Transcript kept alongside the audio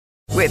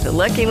With the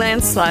Lucky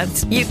Land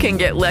Slots, you can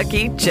get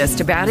lucky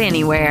just about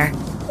anywhere.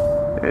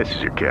 This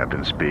is your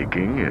captain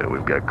speaking.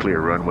 We've got clear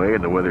runway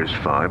and the weather's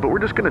fine, but we're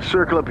just going to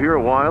circle up here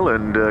a while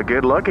and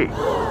get lucky.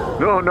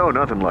 No,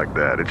 nothing like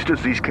that. It's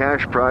just these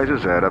cash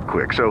prizes add up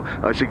quick. So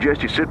I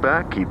suggest you sit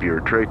back, keep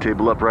your tray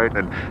table upright,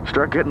 and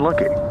start getting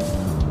lucky.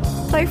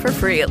 Play for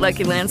free at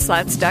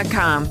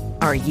LuckyLandSlots.com.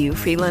 Are you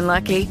feeling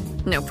lucky?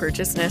 No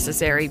purchase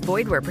necessary.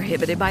 Void where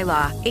prohibited by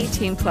law.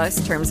 18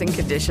 plus terms and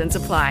conditions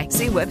apply.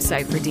 See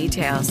website for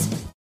details.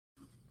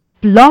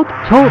 Blog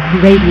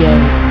Talk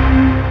Radio.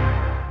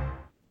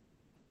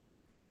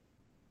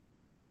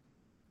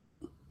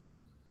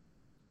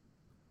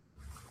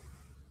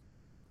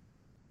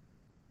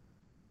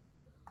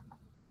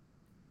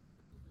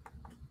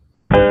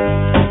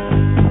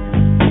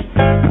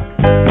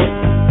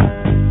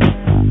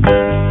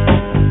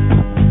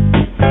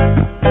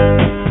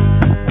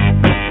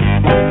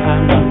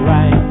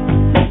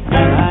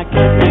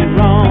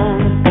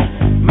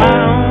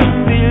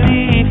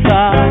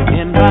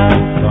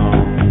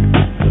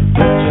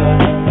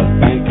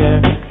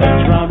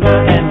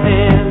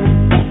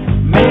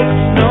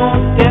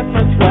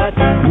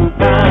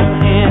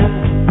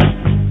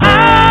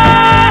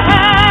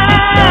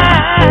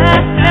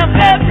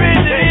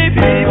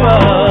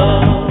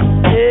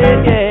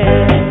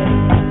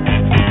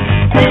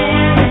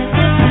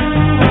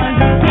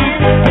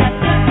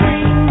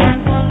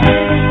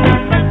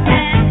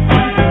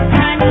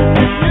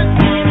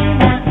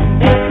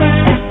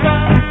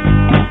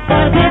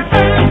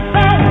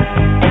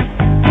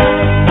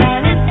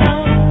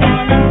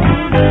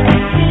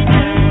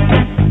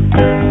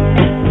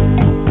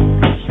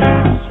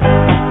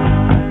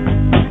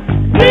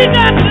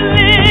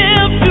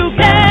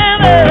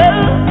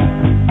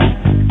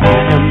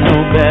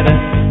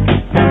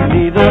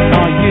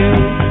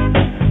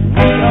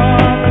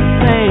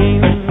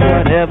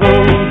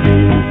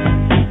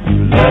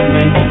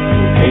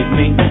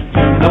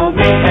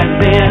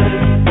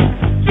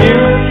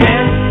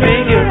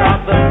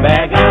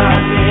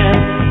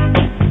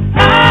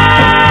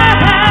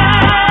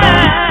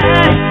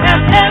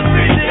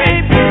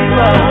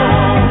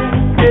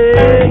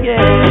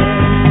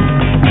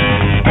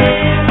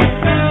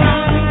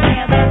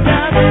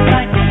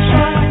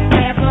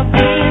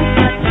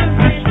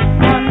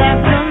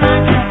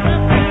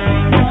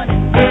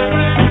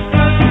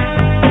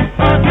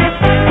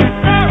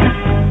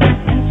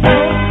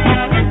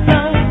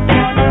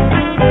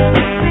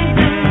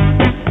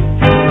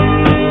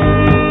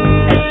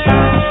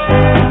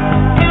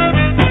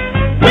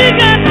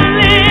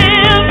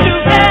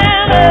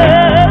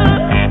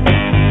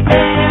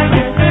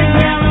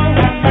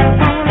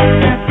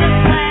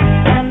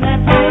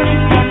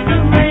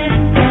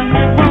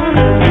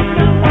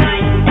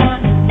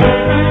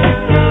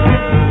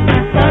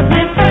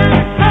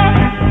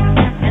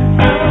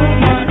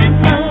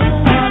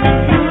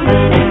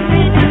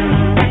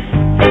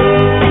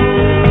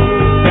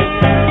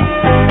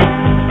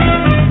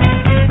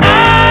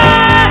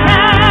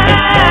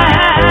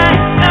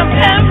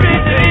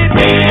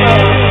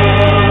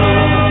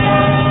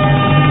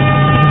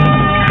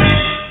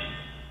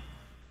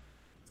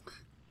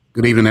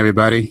 Good evening,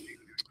 everybody.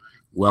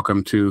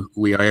 Welcome to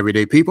We Are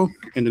Everyday People,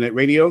 Internet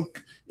Radio.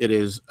 It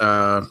is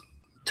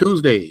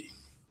Tuesday,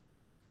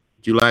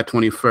 July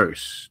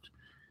 21st.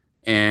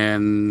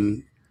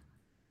 And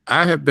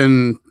I have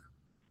been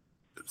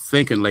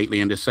thinking lately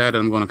and decided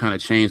I'm going to kind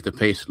of change the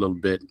pace a little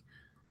bit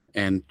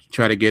and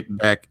try to get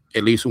back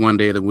at least one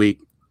day of the week,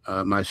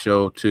 my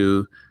show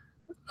to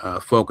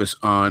focus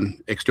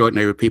on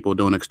extraordinary people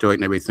doing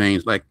extraordinary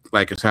things, like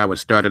it's how it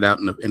started out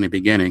in the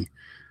beginning.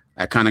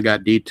 I kind of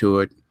got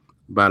detoured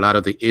by a lot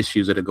of the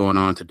issues that are going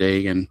on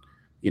today, and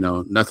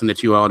nothing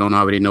that you all don't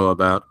already know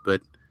about,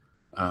 but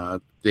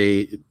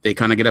they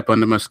kind of get up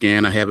under my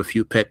skin. I have a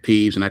few pet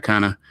peeves, and I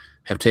kind of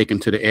have taken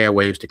to the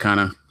airwaves to kind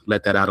of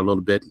let that out a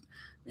little bit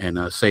and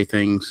say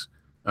things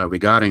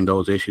regarding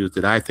those issues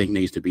that I think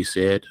needs to be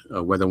said,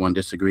 whether one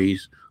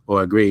disagrees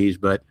or agrees.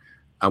 But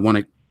I want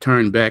to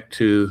turn back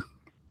to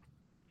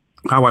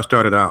how I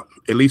started out,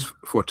 at least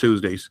for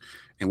Tuesdays,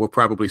 and we'll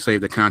probably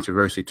save the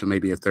controversy to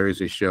maybe a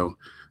Thursday show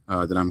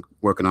that I'm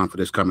working on for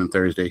this coming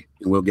Thursday,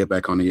 and we'll get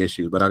back on the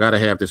issue. But I got to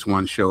have this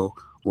one show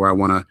where I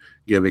want to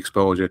give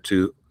exposure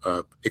to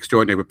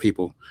extraordinary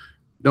people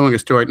doing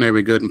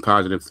extraordinary good and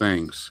positive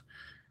things.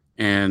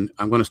 And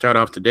I'm going to start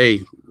off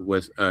today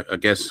with a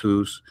guest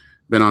who's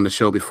been on the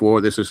show before.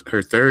 This is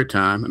her third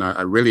time, and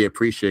I really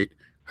appreciate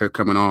her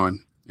coming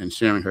on and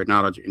sharing her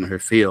knowledge in her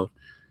field,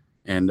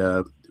 and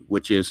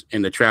which is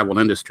in the travel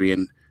industry.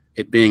 And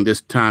it being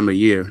this time of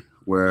year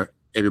where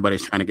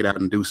everybody's trying to get out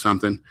and do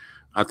something,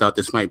 I thought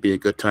this might be a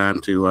good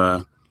time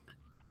to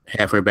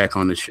have her back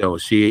on the show.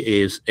 She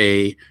is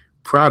a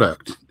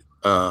product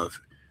of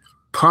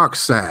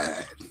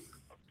Parkside,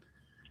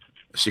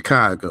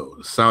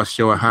 Chicago, South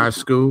Shore High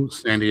School,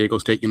 San Diego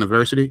State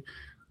University.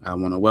 I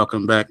want to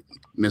welcome back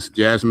Miss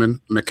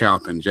Jasmine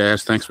McCalpin.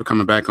 Jazz, thanks for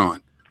coming back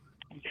on.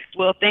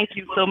 Well, thank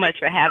you so much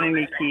for having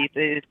me, Keith.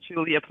 It is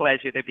truly a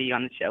pleasure to be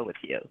on the show with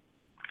you.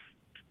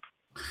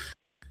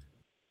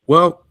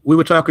 Well, we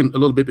were talking a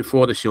little bit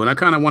before the show, and I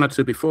kind of wanted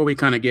to, before we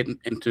kind of get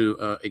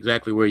into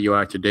exactly where you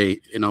are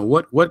today,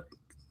 what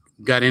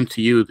got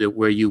into you that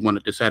where you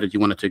decided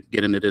you wanted to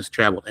get into this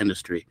travel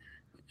industry,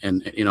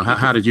 and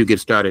how did you get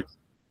started?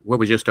 What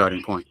was your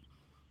starting point?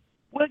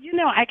 Well,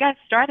 I got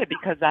started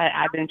because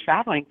I've been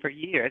traveling for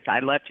years. I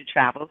love to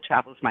travel.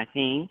 Travel's my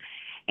thing.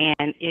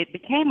 And it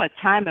became a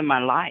time in my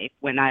life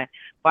when I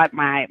bought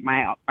my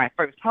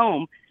first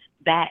home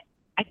that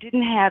I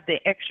didn't have the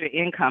extra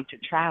income to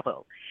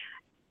travel.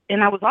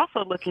 And I was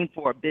also looking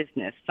for a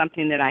business,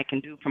 something that I can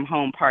do from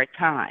home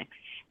part-time,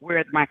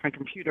 where my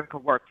computer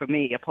could work for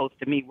me opposed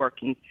to me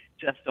working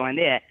just on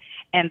it.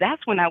 And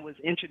that's when I was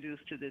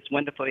introduced to this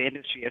wonderful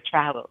industry of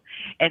travel.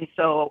 And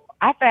so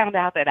I found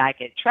out that I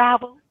could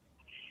travel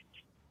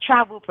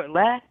for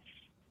less,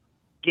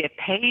 get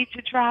paid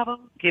to travel,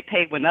 get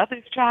paid when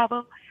others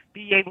travel,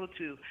 be able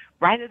to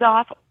write it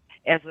off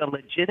as a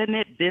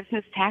legitimate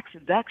business tax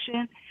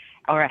deduction,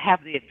 or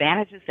have the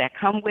advantages that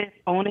come with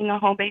owning a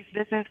home-based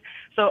business.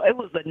 So it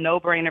was a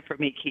no-brainer for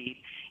me, Keith.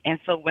 And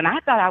so when I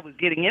thought I was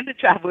getting in the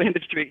travel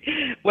industry,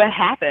 what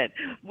happened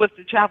was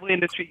the travel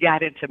industry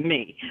got into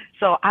me.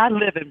 So I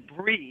live and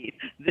breathe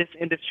this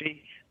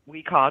industry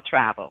we call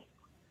travel.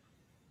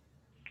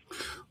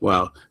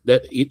 Wow.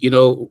 That,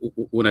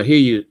 when I hear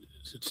you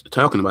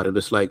talking about it,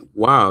 it's like,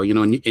 wow,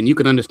 and you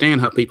can understand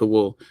how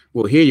people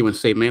will hear you and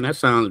say, man, that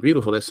sounds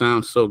beautiful. That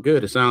sounds so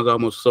good. It sounds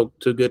almost so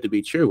too good to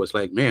be true. It's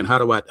like, man, how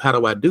do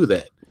I do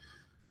that?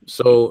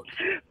 So,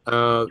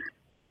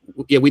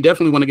 we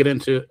definitely want to get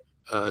into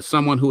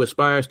someone who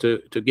aspires to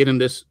get in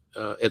this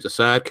as a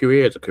side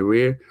career, as a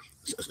career.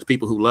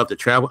 People who love to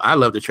travel. I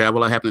love to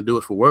travel. I happen to do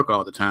it for work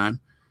all the time.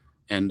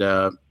 And,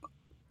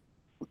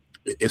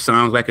 it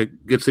sounds like a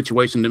good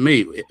situation to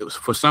me.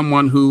 For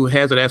someone who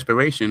has that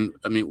aspiration,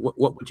 I mean,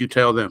 what would you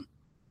tell them?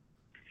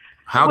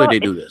 How do they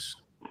do this?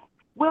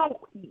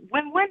 Well,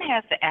 when one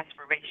has the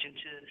aspiration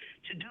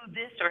to do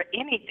this or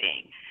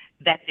anything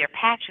that they're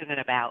passionate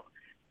about,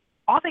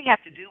 all they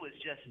have to do is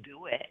just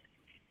do it.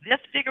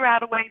 Just figure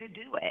out a way to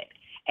do it.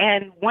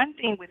 And one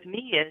thing with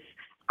me is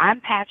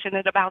I'm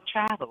passionate about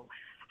travel.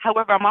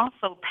 However, I'm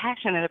also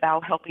passionate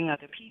about helping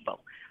other people.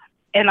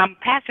 And I'm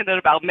passionate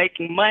about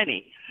making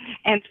money.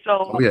 And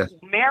so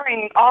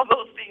marrying all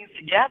those things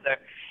together,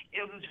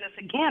 it was just,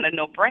 again, a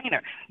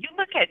no-brainer. You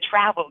look at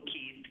travel,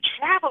 Keith.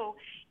 Travel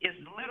is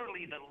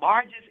literally the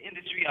largest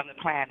industry on the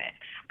planet.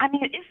 I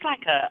mean, it's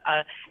like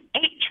a $8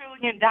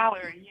 trillion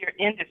a year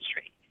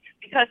industry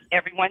because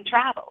everyone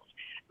travels.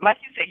 Like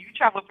you say, you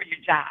travel for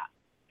your job.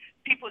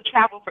 People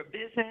travel for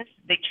business.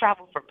 They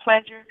travel for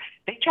pleasure.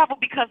 They travel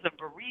because of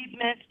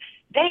bereavements.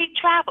 They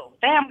travel,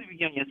 family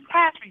reunions,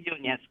 class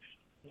reunions.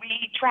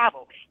 We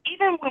travel.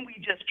 Even when we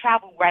just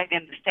travel right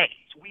in the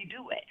States, we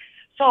do it.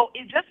 So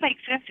it just makes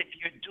sense if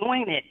you're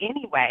doing it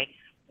anyway,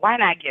 why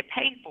not get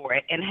paid for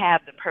it and have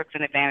the perks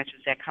and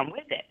advantages that come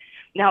with it?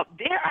 Now,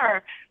 there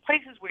are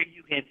places where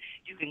you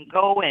can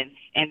go and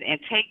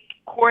take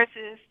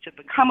courses to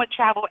become a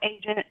travel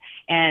agent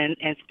and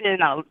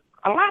spend a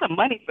lot of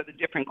money for the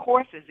different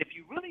courses if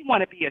you really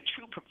want to be a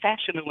true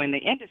professional in the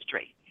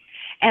industry.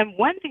 And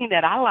one thing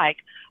that I like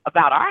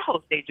about our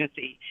host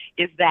agency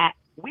is that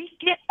we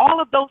get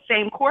all of those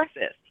same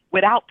courses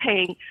without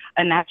paying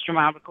an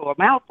astronomical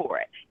amount for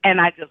it. And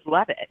I just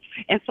love it.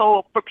 And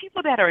so for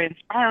people that are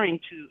inspiring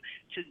to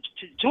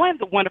join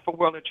the wonderful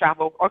world of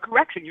travel, or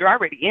correction, you're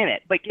already in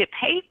it, but get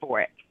paid for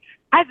it,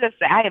 I just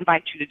say I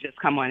invite you to just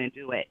come on and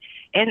do it.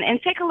 And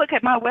take a look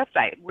at my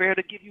website where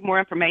to give you more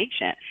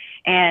information.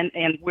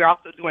 And we're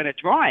also doing a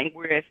drawing,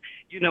 whereas,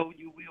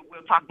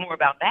 we'll talk more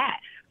about that.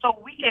 So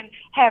we can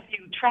have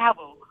you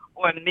travel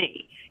on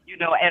me,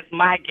 as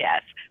my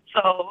guest.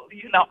 So,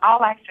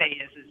 all I say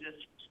is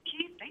just,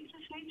 Keith, they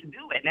just need to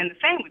do it. And the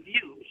same with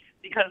you,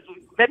 because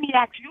let me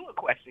ask you a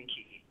question,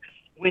 Keith.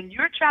 When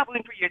you're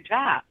traveling for your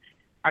job,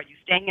 are you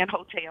staying in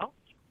hotels?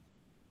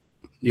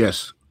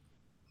 Yes.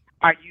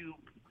 Are you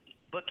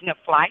booking a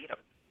flight?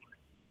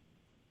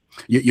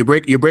 You're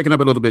breaking up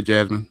a little bit,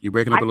 Jasmine. You're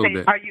breaking up a little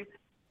bit. Are you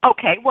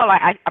okay? Well,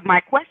 my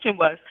question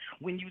was,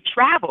 when you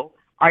travel,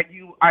 are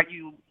you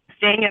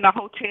staying in a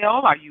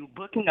hotel? Are you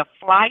booking a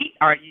flight?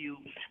 Are you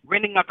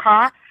renting a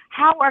car?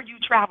 How are you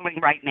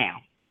traveling right now?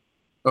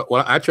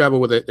 Well, I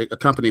travel with a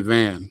company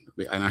van,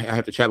 and I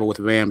have to travel with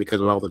a van because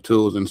of all the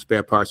tools and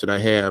spare parts that I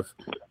have.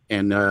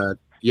 And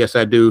yes,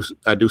 I do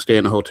stay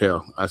in a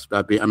hotel.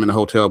 I'm in a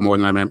hotel more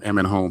than I'm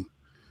in home.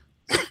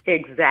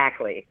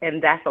 Exactly,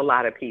 and that's a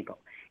lot of people.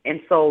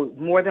 And so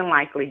more than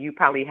likely, you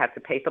probably have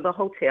to pay for the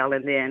hotel,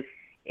 and then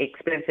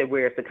expensive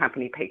whereas the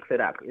company picks it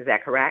up. Is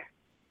that correct?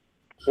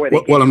 Or they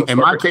in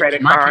my case,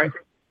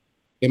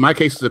 in my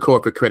case, it's a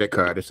corporate credit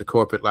card. It's a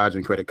corporate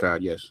lodging credit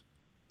card. Yes.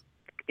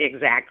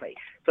 Exactly.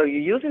 So you're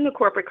using the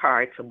corporate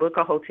card to book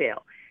a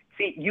hotel.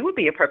 See, you would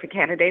be a perfect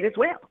candidate as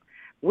well.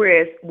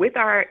 Whereas with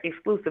our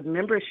exclusive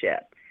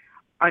membership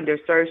under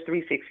Surge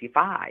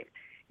 365,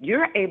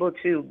 you're able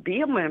to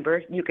be a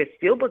member. You could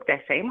still book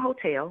that same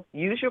hotel,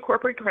 use your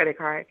corporate credit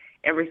card,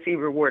 and receive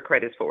reward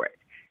credits for it.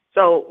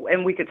 So,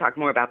 and we could talk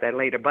more about that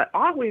later. But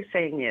all we're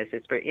saying is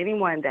for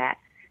anyone that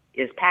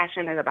is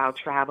passionate about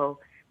travel,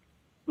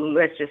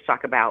 let's just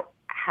talk about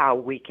how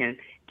we can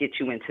get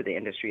you into the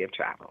industry of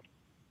travel.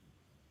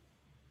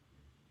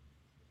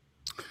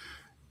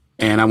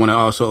 And I want to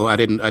also, I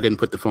didn't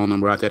put the phone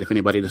number out there. If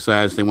anybody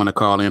decides they want to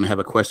call in and have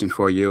a question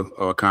for you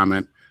or a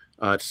comment,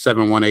 it's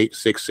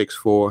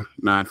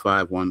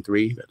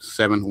 718-664-9513. That's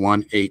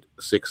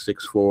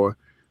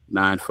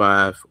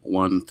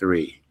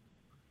 718-664-9513.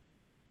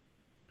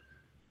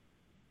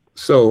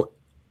 So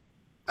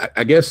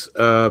I guess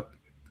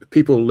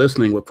people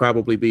listening would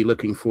probably be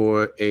looking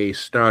for a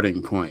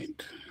starting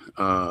point,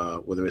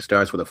 whether it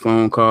starts with a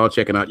phone call,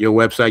 checking out your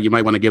website. You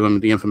might want to give them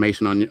the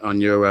information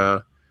on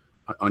your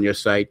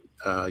site,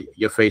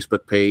 your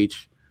Facebook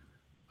page.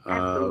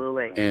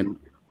 Absolutely. And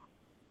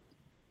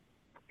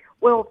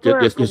well,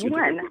 first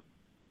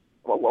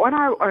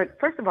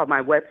of all,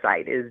 my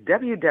website is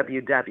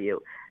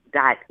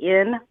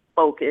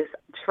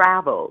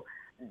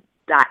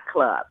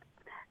www.infocus.travel.club.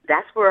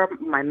 That's for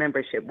my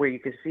membership, where you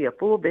can see a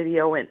full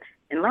video and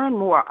learn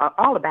more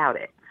all about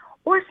it.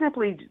 Or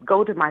simply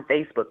go to my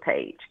Facebook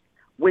page,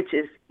 which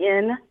is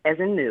N as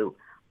in new,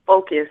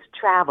 Focus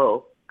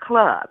Travel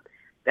Club.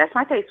 That's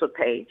my Facebook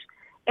page.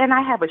 And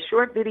I have a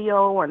short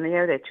video on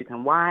there that you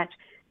can watch.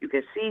 You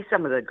can see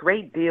some of the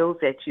great deals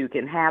that you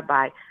can have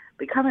by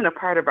becoming a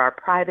part of our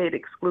private,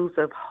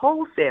 exclusive,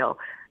 wholesale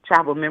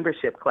travel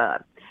membership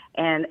club.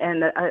 And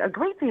a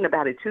great thing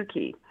about it, too,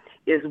 Keith,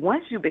 is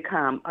once you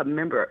become a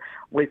member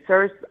with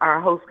our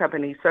host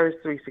company, Surge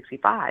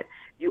 365,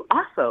 you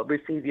also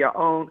receive your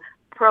own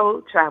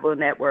Pro Travel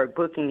Network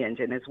booking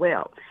engine as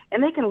well.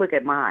 And they can look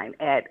at mine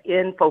at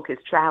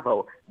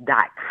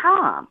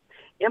InFocusTravel.com.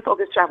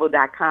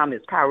 InFocusTravel.com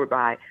is powered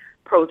by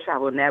Pro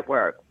Travel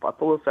Network, a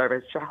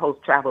full-service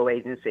host travel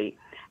agency,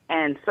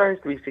 and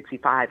Surge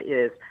 365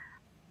 is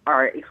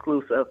our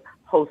exclusive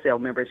wholesale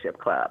membership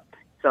club.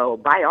 So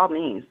by all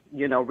means,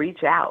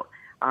 reach out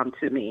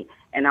to me,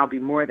 and I'll be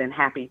more than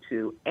happy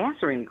to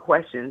answer any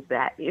questions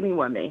that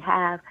anyone may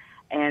have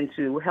and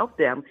to help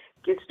them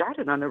get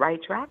started on the right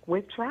track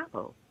with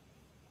travel.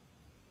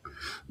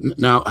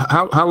 Now,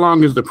 how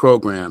long is the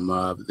program?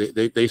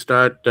 They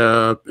start,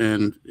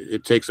 and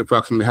it takes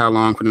approximately how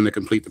long for them to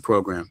complete the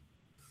program?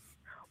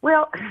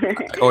 Well,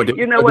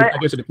 you know what? I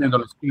guess it depends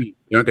on the speed.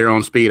 Their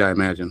own speed, I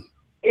imagine.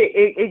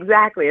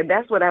 Exactly, and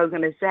that's what I was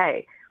going to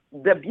say.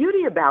 The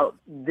beauty about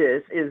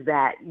this is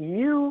that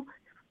you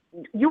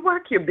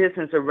work your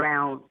business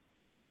around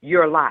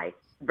your life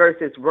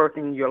versus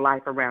working your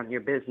life around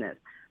your business.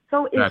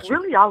 So it's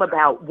really all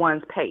about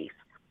one's pace.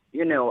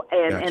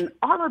 And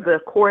all of the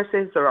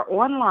courses are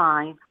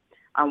online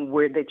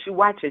that you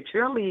watch at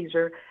your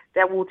leisure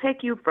that will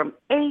take you from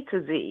A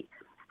to Z,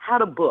 how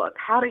to book,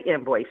 how to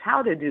invoice,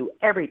 how to do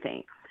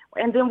everything.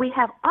 And then we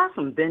have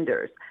awesome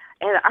vendors,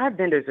 and our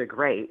vendors are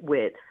great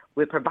with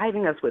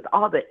providing us with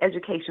all the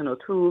educational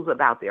tools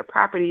about their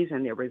properties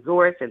and their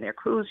resorts and their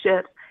cruise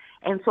ships.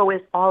 And so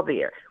it's all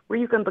there where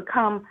you can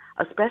become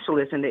a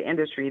specialist in the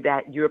industry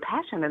that you're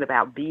passionate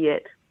about, be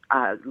it,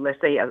 let's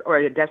say, or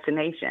a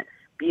destination.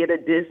 Be it a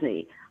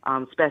Disney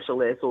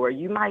specialist, or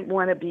you might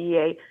want to be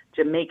a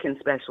Jamaican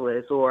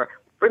specialist. Or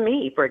for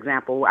me, for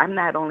example, I'm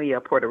not only a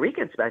Puerto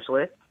Rican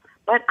specialist,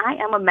 but I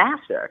am a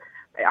master,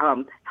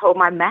 hold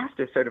my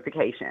master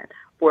certification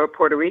for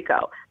Puerto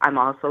Rico. I'm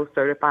also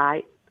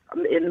certified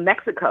in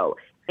Mexico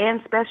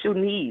and special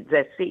needs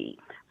at sea.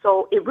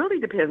 So it really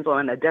depends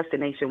on a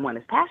destination one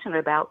is passionate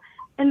about,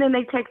 and then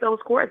they take those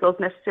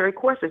necessary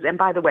courses. And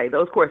by the way,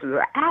 those courses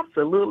are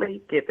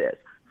absolutely, get this,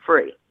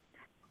 free.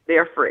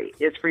 They're free.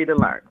 It's free to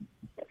learn.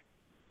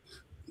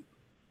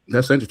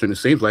 That's interesting. It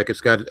seems like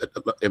it's got,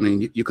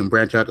 you can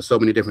branch out to so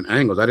many different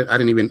angles. I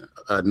didn't even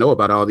know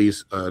about all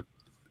these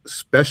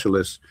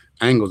specialist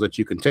angles that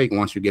you can take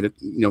once you get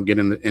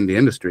in the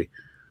industry.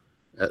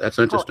 That's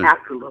interesting. Oh,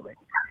 absolutely.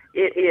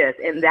 It is.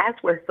 And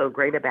that's what's so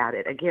great about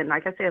it. Again,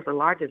 like I said, it's the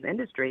largest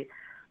industry.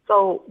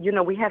 So,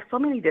 we have so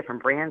many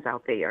different brands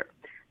out there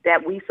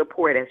that we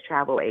support as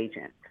travel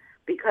agents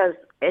because,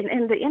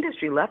 and the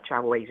industry loves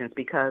travel agents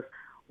because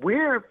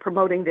we're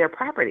promoting their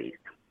properties,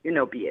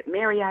 be it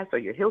Marriott's or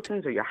your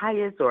Hilton's or your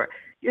Hyatt's or,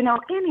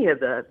 any of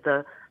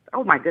the,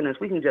 oh my goodness,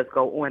 we can just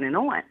go on and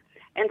on.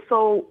 And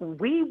so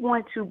we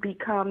want to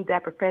become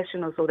that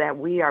professional so that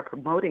we are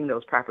promoting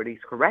those properties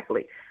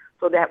correctly,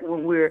 so that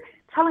when we're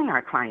telling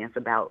our clients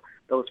about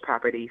those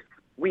properties,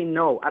 we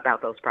know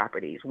about those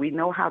properties. We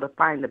know how to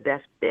find the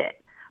best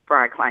fit for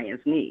our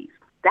clients' needs.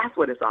 That's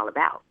what it's all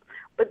about.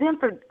 But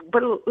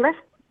let's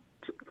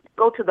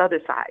go to the other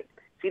side.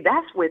 See,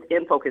 that's with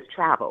InFocus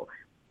Travel,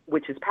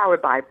 which is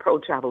powered by Pro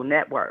Travel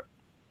Network.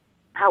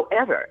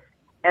 However,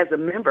 as a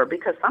member,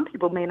 because some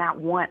people may not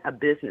want a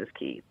business,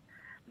 Keith,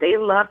 they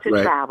love to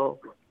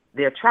travel.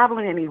 They're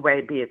traveling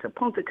anyway, be it to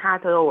Punta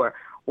Cana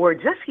or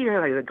just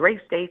here in the great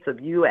states of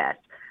U.S.,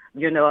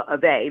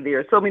 of A. There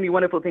are so many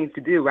wonderful things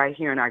to do right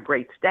here in our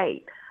great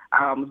state,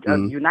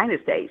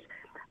 United States.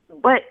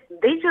 But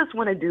they just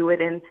want to do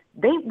it, and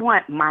they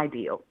want my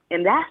deal.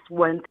 And that's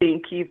one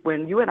thing, Keith,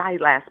 when you and I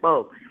last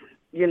spoke,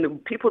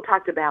 people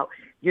talked about,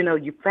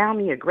 you found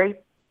me a great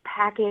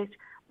package,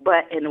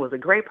 and it was a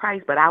great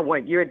price, but I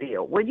want your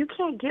deal. Well, you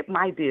can't get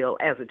my deal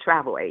as a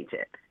travel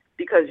agent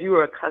because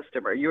you're a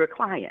customer, you're a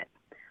client.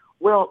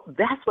 Well,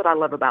 that's what I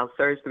love about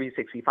Surge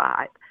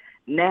 365.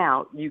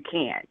 Now you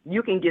can.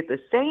 You can get the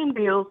same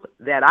deals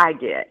that I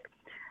get.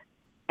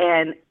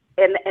 And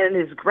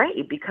it's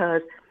great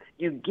because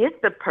you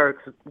get the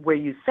perks where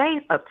you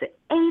save up to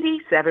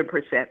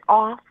 87%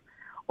 off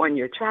on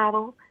your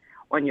travel,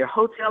 on your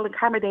hotel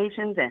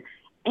accommodations,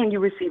 and you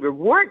receive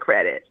reward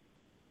credits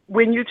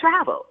when you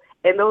travel.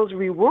 And those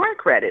reward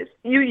credits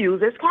you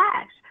use as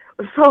cash.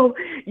 So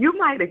you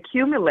might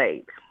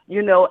accumulate,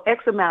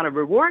 X amount of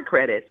reward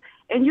credits,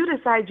 and you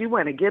decide you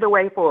want to get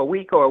away for a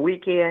week or a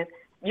weekend.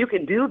 You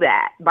can do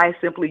that by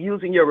simply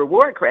using your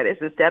reward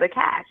credits instead of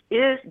cash.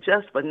 It's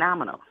just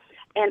phenomenal.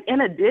 And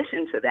in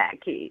addition to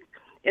that, Keith,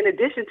 in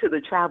addition to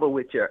the travel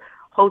with your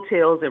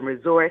hotels and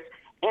resorts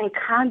and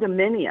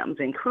condominiums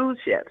and cruise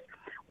ships,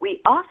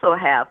 we also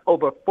have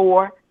over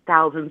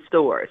 4,000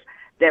 stores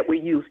that we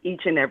use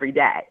each and every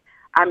day.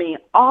 I mean,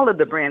 all of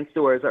the brand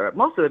stores, or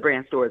most of the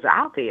brand stores, are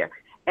out there.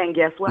 And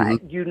guess what?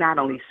 Mm-hmm. You not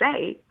only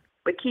save,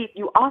 but Keith,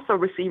 you also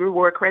receive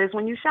reward credits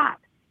when you shop.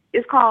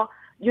 It's called,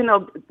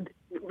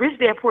 Rich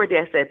Dad Poor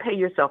Dad said, pay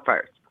yourself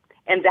first.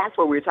 And that's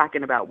what we're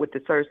talking about with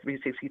the Surge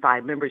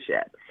 365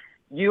 membership.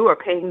 You are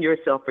paying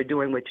yourself for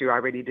doing what you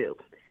already do.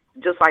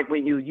 Just like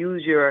when you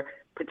use your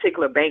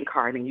particular bank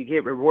card and you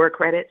get reward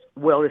credits,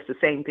 well, it's the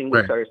same thing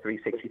with Surge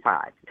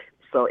 365.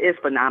 So it's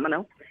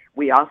phenomenal.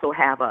 We also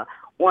have a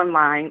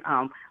online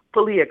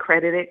fully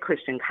accredited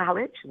Christian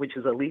college, which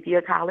is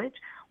Alethea College,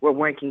 where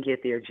one can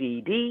get their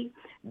GED,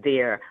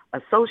 their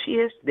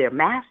associates, their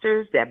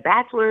masters, their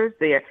bachelors,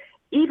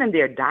 even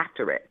their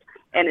doctorate,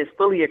 and it's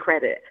fully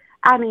accredited.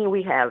 I mean,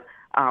 we have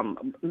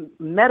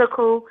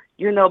medical,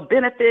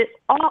 benefits,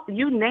 all,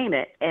 you name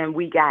it, and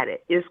we got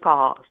it. It's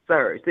called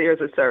Surge.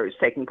 There's a surge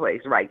taking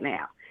place right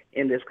now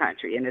in this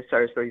country, and it's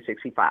Surge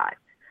 365.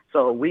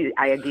 So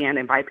I again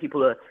invite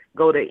people to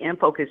go to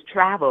InFocus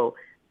Travel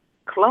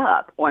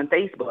Club on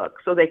Facebook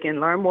so they can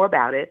learn more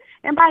about it.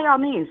 And by all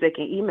means, they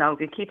can email,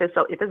 can keep it.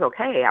 So if it's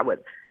okay, I would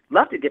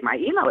love to get my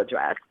email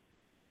address.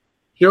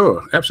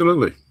 Sure,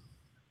 absolutely.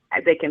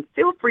 They can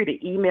feel free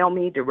to email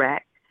me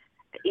direct.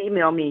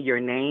 Email me your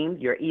name,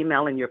 your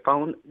email, and your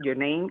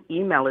name,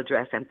 email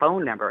address, and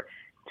phone number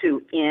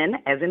to N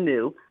as in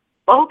new,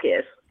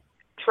 focus,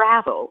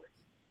 travel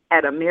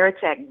at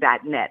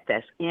ameritech.net.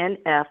 That's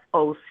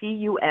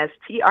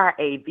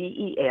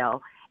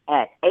NFOCUSTRAVEL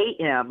at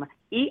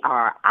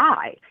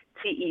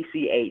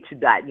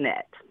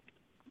AMERITECH.net.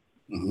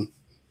 Mm-hmm.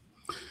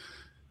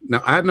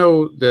 Now, I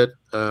know that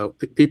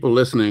people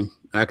listening,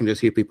 I can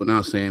just hear people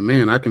now saying,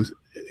 man, I can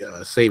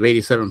save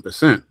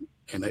 87%.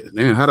 And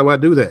man, how do I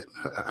do that?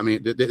 I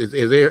mean,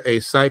 is there a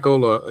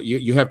cycle, or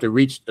you have to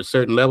reach a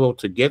certain level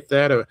to get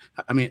that? Or,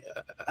 I mean,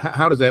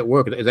 how does that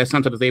work? Is that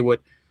something that they would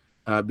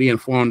be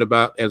informed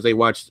about as they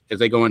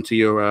go into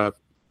your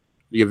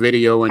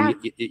video and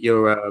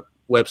your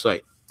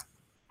website?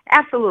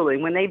 Absolutely.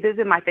 When they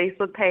visit my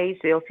Facebook page,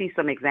 they'll see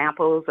some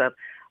examples of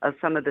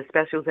some of the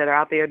specials that are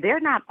out there.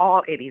 They're not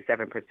all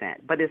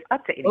 87%, but it's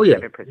up to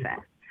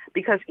 87%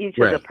 because each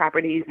of the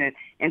properties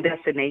and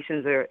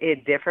destinations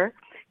differ.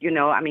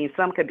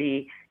 Some could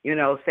be,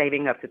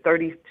 saving up to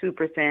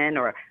 32%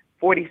 or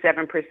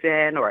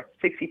 47% or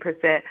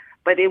 60%,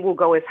 but it will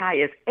go as high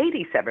as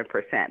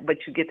 87%,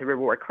 but you get the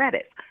reward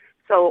credits.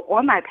 So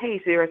on my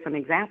page, there are some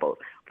examples.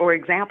 For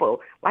example,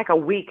 like a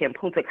week in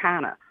Punta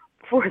Cana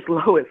for as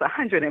low as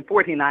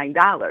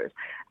 $149.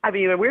 I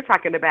mean, we're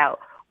talking about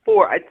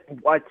for a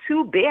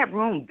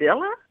 2-bedroom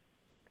villa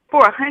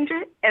for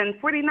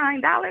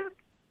 $149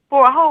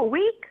 for a whole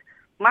week.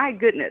 My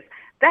goodness,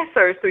 that's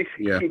Surge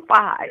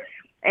 365. Yeah.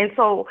 And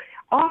so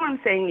all I'm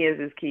saying is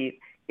Keith,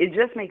 it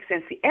just makes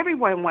sense. See,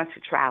 everyone wants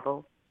to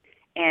travel,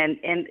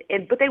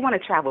 but they want to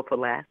travel for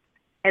less,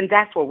 and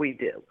that's what we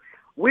do.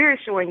 We're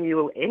showing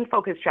you,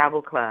 InFocus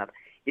Travel Club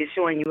is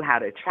showing you how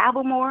to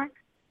travel more,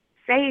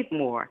 save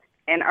more,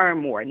 and earn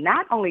more.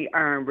 Not only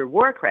earn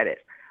reward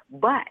credits,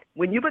 but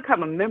when you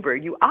become a member,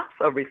 you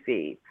also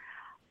receive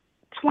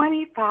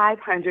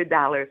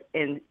 $2,500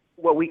 in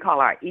what we call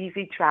our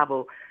Easy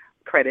Travel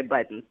credit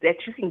buttons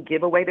that you can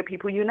give away to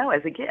people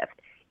as a gift.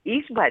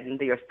 Each button,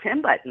 there's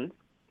 10 buttons.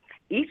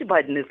 Each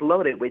button is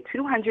loaded with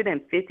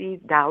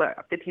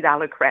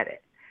 $250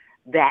 credit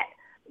that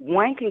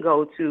one can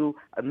go to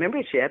a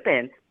membership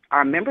and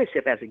our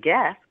membership as a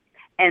guest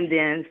and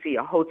then see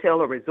a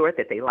hotel or resort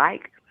that they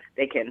like.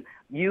 They can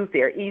use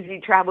their Easy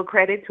Travel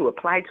credit to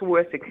apply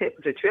towards the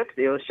trip.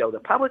 It'll show the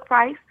public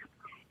price.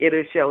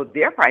 It'll show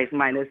their price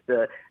minus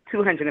the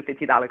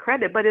 $250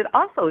 credit, but it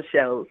also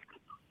shows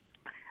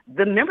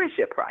the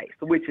membership price,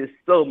 which is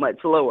so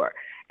much lower.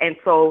 And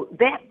so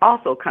that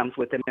also comes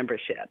with the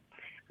membership.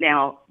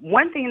 Now,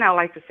 one thing I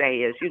like to say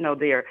is,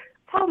 there are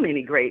so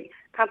many great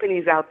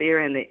companies out there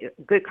and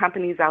good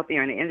companies out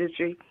there in the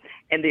industry,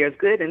 and there's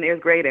good and there's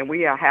great, and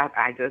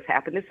I just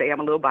happen to say I'm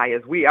a little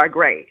biased. We are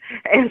great.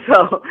 And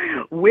so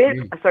with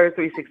Surge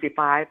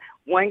 365,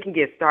 one can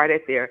get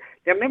started. Their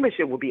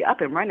membership will be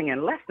up and running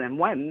in less than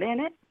 1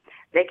 minute.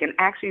 they can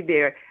actually,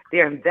 their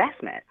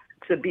investment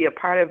to be a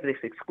part of this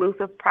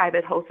exclusive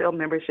private wholesale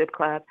membership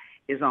club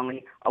is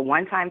only a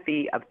one-time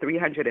fee of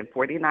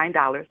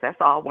 $349. That's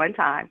all, one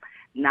time,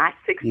 not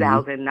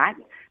 $6,000, not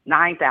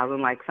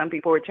 $9,000 like some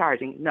people are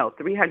charging. No,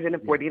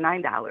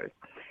 $349.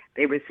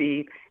 They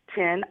receive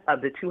 10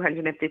 of the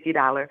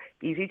 $250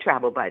 Easy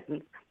Travel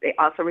buttons. They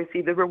also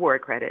receive the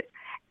reward credits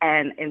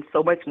and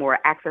so much more,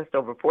 access to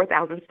over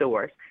 4,000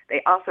 stores.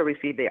 They also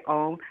receive their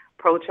own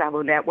Pro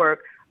Travel Network,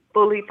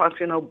 fully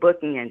functional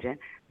booking engine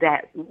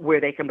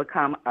where they can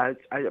become a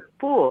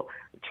full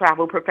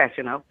travel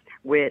professional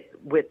with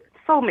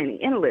so many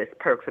endless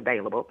perks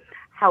available.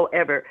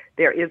 However,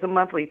 there is a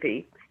monthly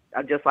fee.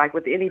 Just like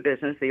with any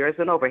business, there is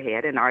an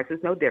overhead, and ours is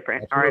no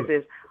different. Absolutely.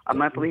 Ours is a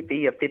monthly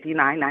fee of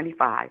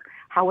 $59.95.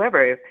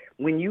 However,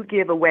 when you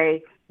give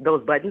away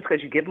those buttons,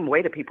 because you give them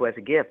away to people as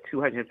a gift,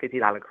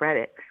 $250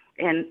 credit,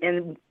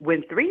 and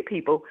when 3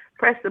 people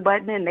press the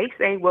button and they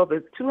say, well,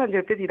 the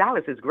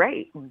 $250 is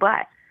great,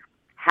 but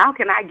how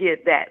can I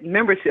get that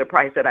membership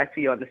price that I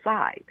see on the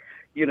side?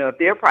 You know, if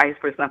their price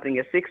for something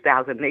is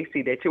 $6,000 and they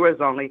see that yours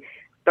is only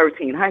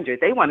 $1,300,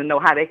 they want to know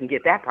how they can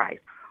get that price.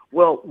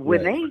 Well,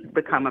 when they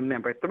become a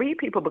member, 3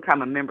 people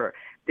become a member,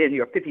 then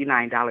your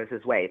 $59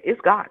 is waived.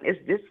 It's gone.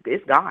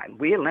 It's gone.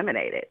 We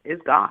eliminate it.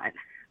 It's gone.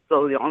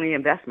 So the only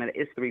investment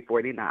is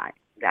 $349.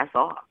 That's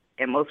all.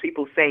 And most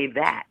people save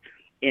that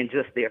in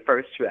just their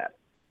first trip.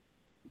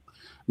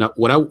 Now,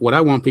 what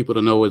I want people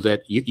to know is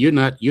that you're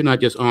not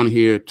just on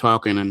here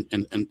talking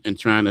and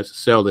trying to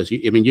sell this.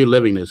 You're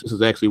living this. This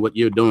is actually what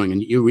you're doing,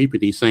 and you're reaping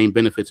these same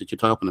benefits that you're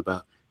talking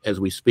about as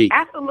we speak.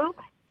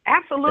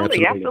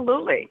 Absolutely.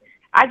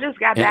 I just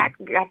got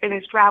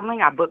finished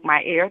traveling. I booked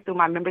my air through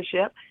my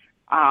membership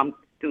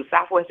through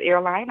Southwest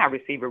Airline. I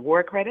received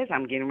reward credits.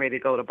 I'm getting ready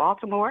to go to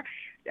Baltimore.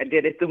 I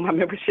did it through my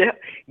membership.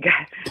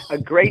 Got a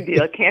great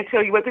deal. Can't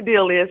tell you what the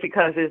deal is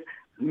because it's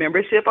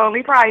membership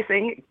only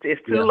pricing.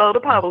 It's too low to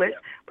publish,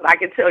 but I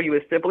can tell you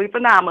it's simply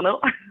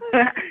phenomenal.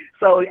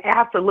 So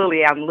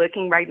absolutely, I'm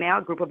looking right now.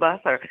 A group of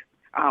us are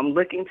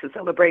looking to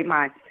celebrate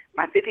my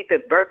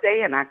 55th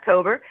birthday in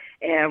October,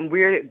 and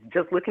we're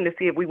just looking to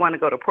see if we want to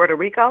go to Puerto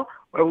Rico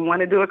or we want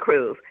to do a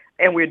cruise,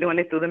 and we're doing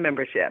it through the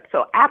membership.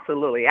 So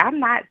absolutely, I'm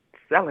not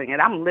selling it,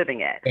 I'm living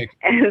it.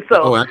 And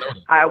so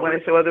I want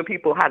to show other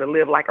people how to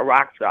live like a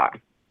rock star.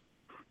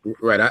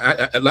 Right.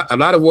 A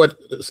lot of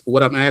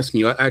what I'm asking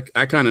you,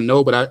 I kind of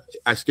know, but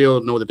I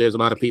still know that there's a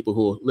lot of people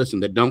who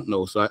listen that don't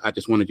know. So I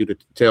just wanted you to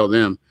tell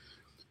them.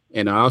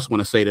 And I also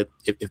want to say that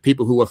if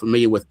people who are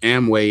familiar with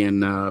Amway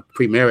and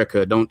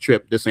Primerica don't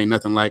trip, this ain't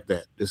nothing like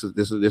that. This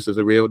is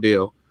a real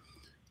deal,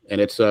 and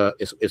it's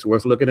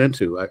worth looking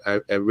into.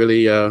 I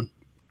really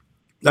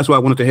that's why I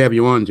wanted to have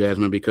you on,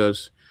 Jasmine,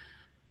 because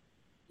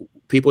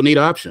people need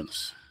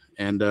options,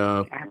 and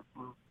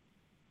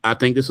I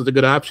think this is a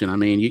good option. I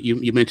mean,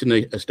 you mentioned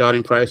a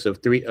starting price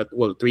of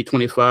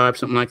 $325,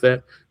 something like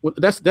that. Well,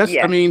 that's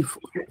yes. I mean,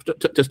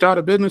 to start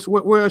a business,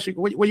 where are you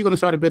going to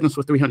start a business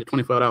for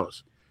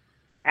 $325?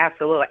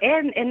 Absolutely.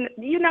 And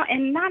you know,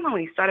 and not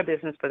only start a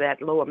business for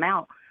that low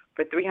amount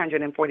for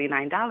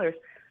 $349,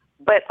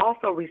 but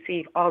also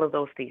receive all of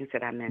those things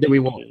that I mentioned.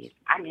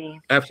 I mean,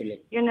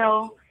 absolutely. You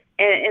know,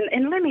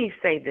 and let me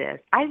say this.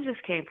 I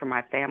just came from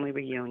my family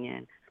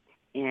reunion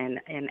in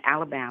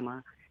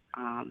Alabama,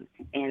 and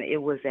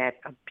it was at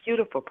a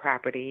beautiful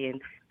property,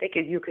 and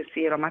you could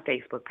see it on my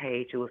Facebook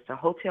page. It was the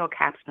Hotel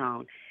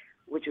Capstone,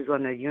 which is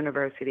on the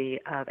University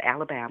of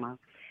Alabama.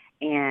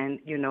 And,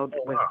 you know,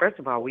 first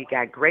of all, we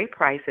got great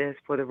prices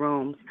for the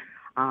rooms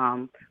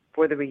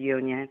for the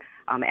reunion.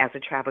 As a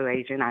travel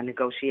agent, I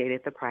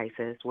negotiated the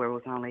prices where it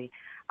was only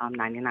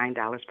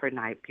 $99 per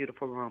night.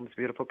 Beautiful rooms,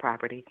 beautiful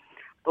property.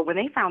 But when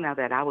they found out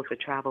that I was a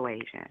travel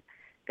agent,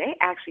 they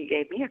actually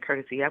gave me a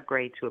courtesy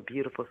upgrade to a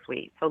beautiful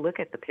suite. So look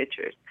at the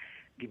pictures.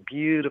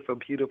 Beautiful,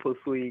 beautiful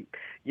suite,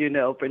 you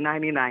know, for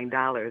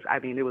 $99. I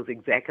mean, it was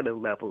executive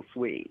level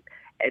suite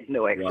at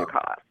no extra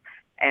cost.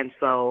 And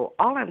so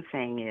all I'm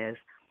saying is,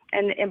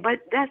 but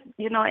that's,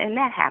 you know, and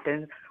that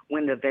happens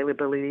when the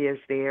availability is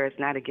there. It's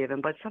not a given,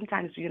 but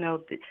sometimes, you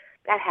know,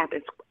 that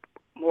happens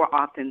more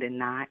often than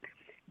not.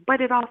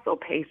 But it also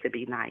pays to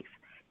be nice,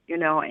 you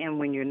know, and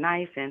when you're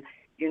nice and,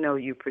 you know,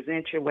 you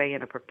present your way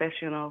in a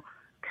professional,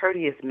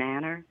 courteous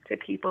manner to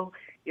people,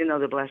 you know,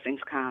 the blessings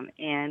come.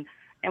 And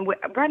what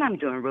I'm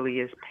doing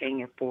really is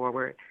paying it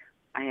forward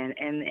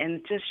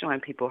and just showing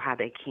people how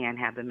they can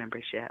have the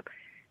membership.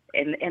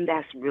 And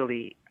that's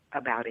really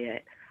about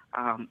it.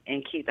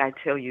 And Keith, I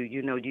tell you,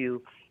 you know,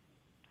 you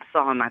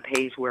saw on my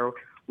page where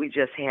we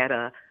just had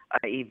a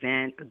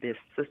event, this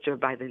sister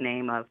by the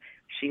name of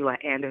Sheila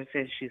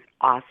Anderson. She's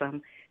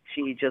awesome.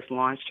 She just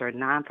launched her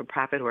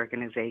non-for-profit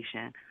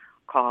organization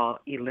called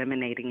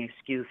Eliminating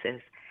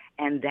Excuses.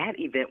 And that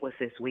event was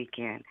this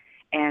weekend.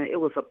 And it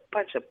was a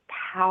bunch of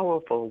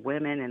powerful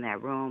women in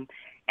that room.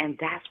 And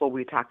that's what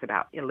we talked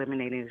about,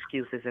 eliminating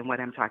excuses, and what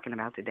I'm talking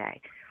about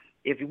today.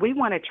 If we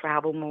want to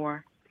travel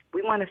more,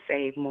 we want to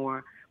save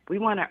more, we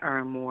want to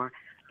earn more,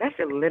 let's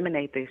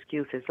eliminate the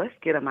excuses. Let's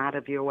get them out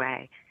of your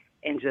way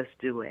and just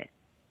do it.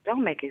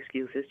 Don't make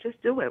excuses.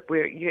 Just do it.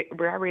 We're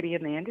already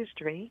in the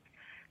industry.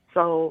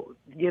 So,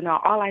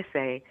 all I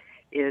say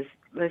is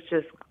let's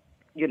just,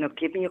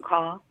 give me a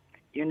call,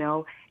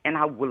 and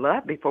I would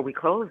love, before we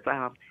close,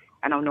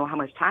 I don't know how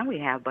much time we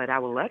have, but I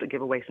would love to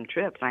give away some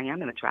trips. I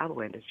am in the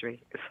travel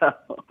industry. So,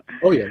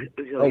 oh, yeah.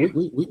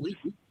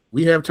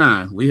 We have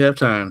time. We have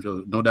time,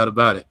 so no doubt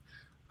about it.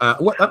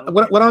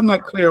 What I'm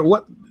not clear,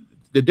 what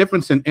the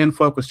difference in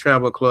Focus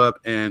Travel Club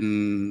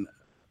and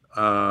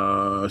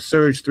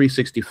Surge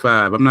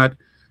 365. I'm not.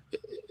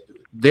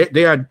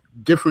 They are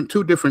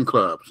two different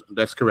clubs.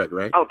 That's correct,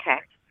 right? Okay.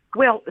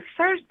 Well,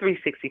 Surge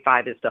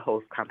 365 is the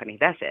host company.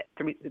 That's it.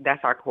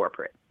 That's our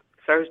corporate.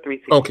 Surge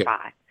 365.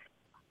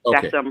 Okay.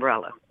 That's the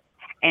umbrella.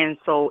 And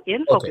so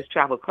In Focus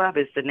Travel Club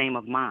is the name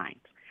of mine,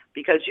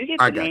 because you get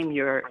to name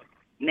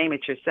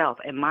it yourself.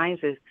 And mine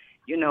is,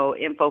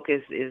 In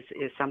Focus is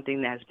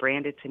something that's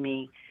branded to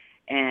me.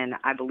 And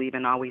I believe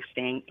in always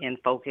staying in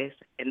focus.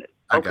 And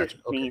focus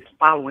means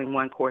following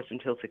one course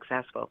until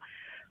successful.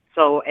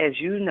 So as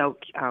you know,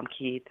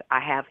 Keith, I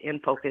have In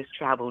Focus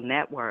Travel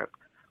Network,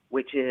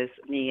 which is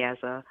me as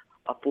a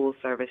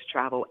full-service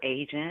travel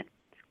agent,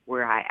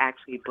 where I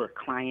actually book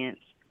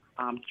clients'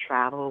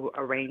 travel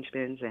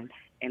arrangements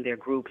and their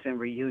groups and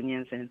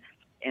reunions and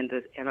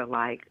the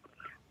like.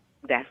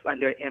 That's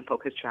under In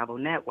Focus Travel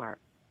Network,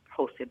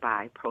 hosted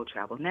by Pro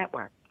Travel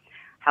Network.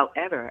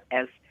 However,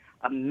 as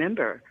a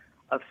member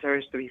of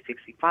Surge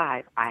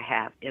 365, I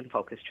have In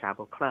Focus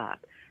Travel Club.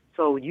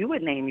 So you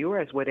would name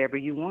yours whatever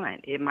you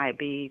want. It might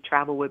be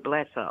Travel with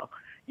Bledsoe,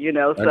 I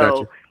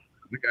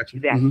got you.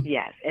 That's,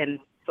 yes. And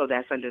so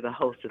that's under the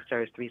host of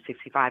Surge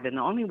 365. And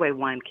the only way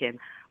one can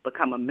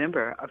become a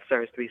member of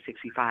Surge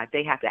 365,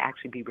 they have to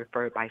actually be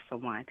referred by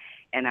someone.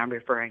 And I'm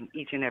referring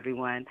each and every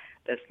one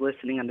that's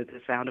listening under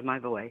the sound of my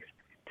voice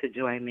to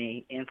join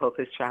me in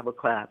Focus Travel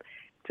Club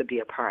to be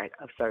a part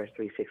of Surge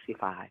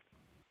 365.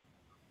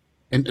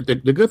 And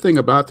the good thing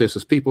about this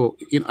is people,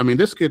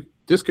 this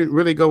could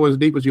really go as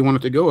deep as you want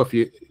it to go.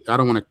 I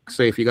don't want to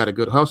say if you got a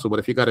good hustle, but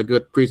if you got a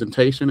good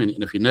presentation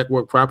and if you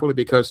network properly,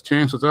 because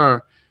chances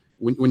are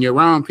when you're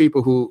around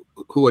people who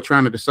are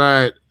trying to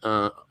decide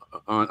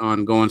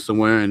on going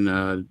somewhere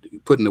and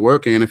putting the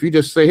work in, if you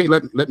just say, hey,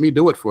 let me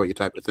do it for you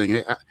type of thing,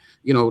 hey,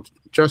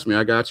 trust me,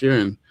 I got you,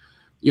 and,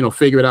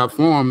 figure it out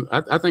for them.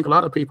 I think a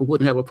lot of people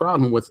wouldn't have a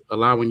problem with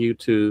allowing you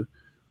to,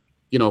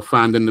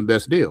 find them the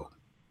best deal.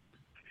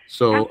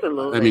 So,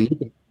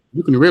 absolutely.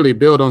 You can really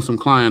build on some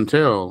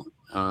clientele,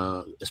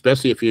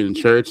 especially if you're in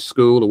church,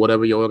 school, or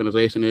whatever your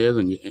organization is,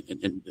 and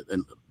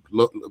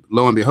lo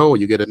and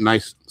behold, you get a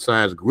nice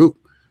sized group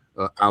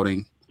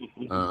outing.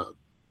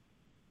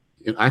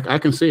 I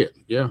can see it.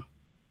 Yeah,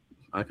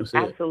 I can see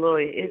it.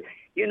 Absolutely.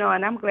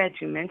 And I'm glad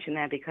you mentioned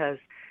that, because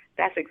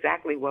that's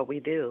exactly what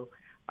we do.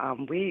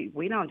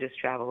 We don't just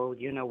travel.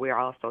 We're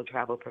also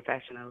travel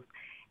professionals,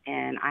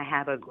 and I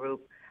have a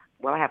group.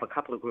 Well, I have a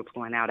couple of groups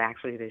going out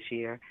actually this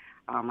year.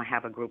 I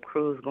have a group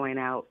cruise going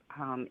out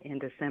in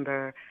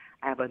December.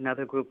 I have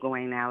another group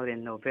going out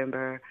in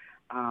November.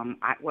 I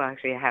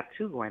have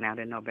two going out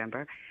in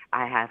November.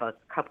 I have a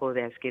couple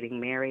that's getting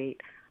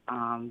married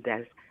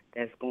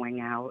that's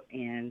going out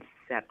in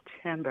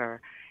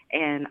September.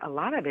 And a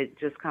lot of it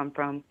just come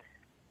from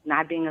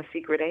not being a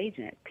secret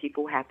agent.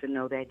 People have to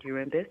know that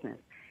you're in business.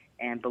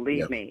 And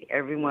believe me,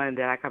 everyone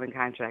that I come in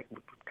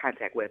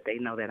contact with, they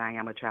know that I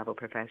am a travel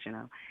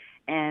professional.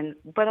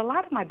 But a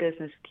lot of my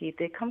business,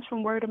 Keith, it comes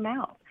from word of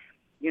mouth.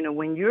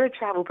 When you're a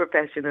travel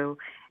professional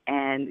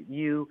and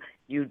you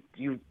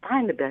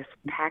find the best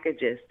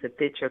packages to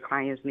fit your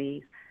clients'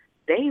 needs,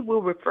 they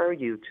will refer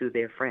you to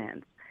their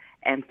friends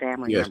and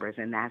family members,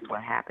 and that's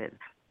what happens.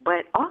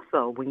 But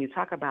also, when you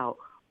talk about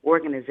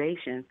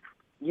organizations,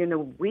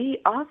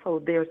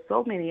 there's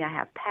so many. I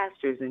have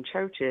pastors and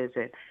churches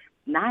and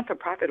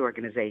non-for-profit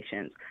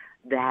organizations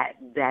that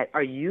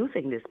are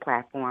using this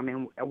platform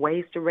in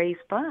ways to raise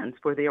funds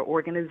for their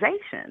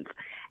organizations.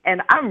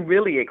 And I'm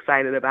really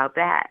excited about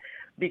that,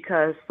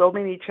 because so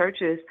many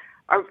churches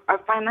are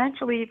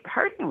financially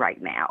hurting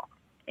right now.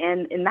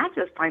 And not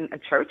just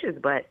churches,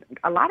 but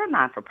a lot of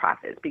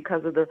non-for-profits,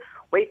 because of the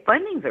way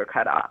fundings are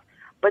cut off.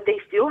 But they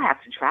still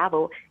have to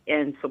travel,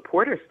 and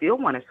supporters still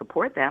want to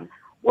support them.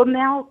 Well,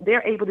 now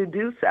they're able to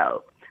do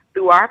so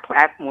through our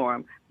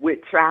platform with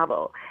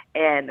travel.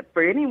 And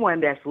for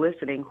anyone that's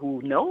listening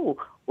who know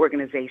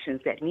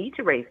organizations that need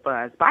to raise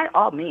funds, by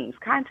all means,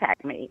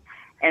 contact me,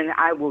 and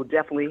I will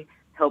definitely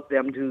help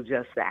them do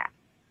just that.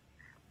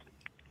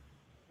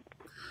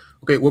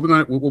 Okay, what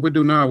we'll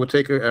do now, we'll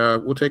take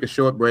a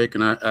short break,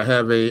 and I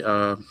have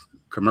a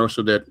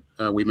commercial that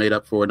we made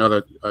up for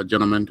another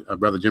gentleman,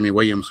 Brother Jimmy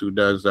Williams, who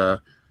does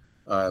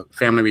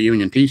family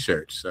reunion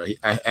T-shirts.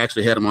 I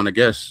actually had him on a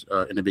guest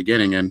in the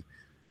beginning, and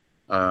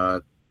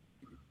I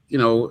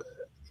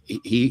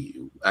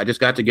just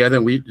got together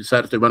and we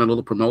decided to run a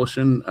little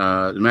promotion.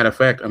 As a matter of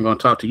fact, I'm going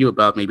to talk to you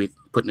about maybe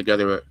putting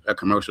together a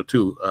commercial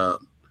too,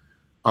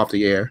 off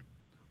the air,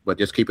 but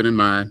just keep it in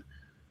mind,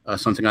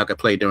 something I could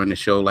play during the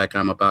show like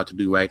I'm about to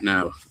do right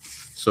now.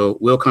 So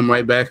we'll come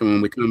right back, and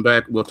when we come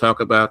back, we'll talk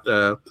about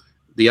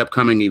the the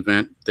upcoming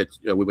event that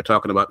we were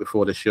talking about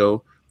before the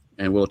show,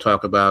 and we'll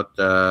talk about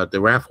the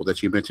raffle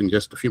that you mentioned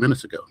just a few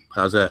minutes ago.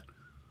 How's that?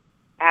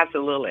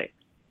 Absolutely.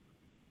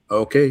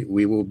 Okay,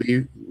 we will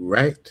be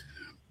right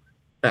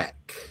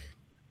back.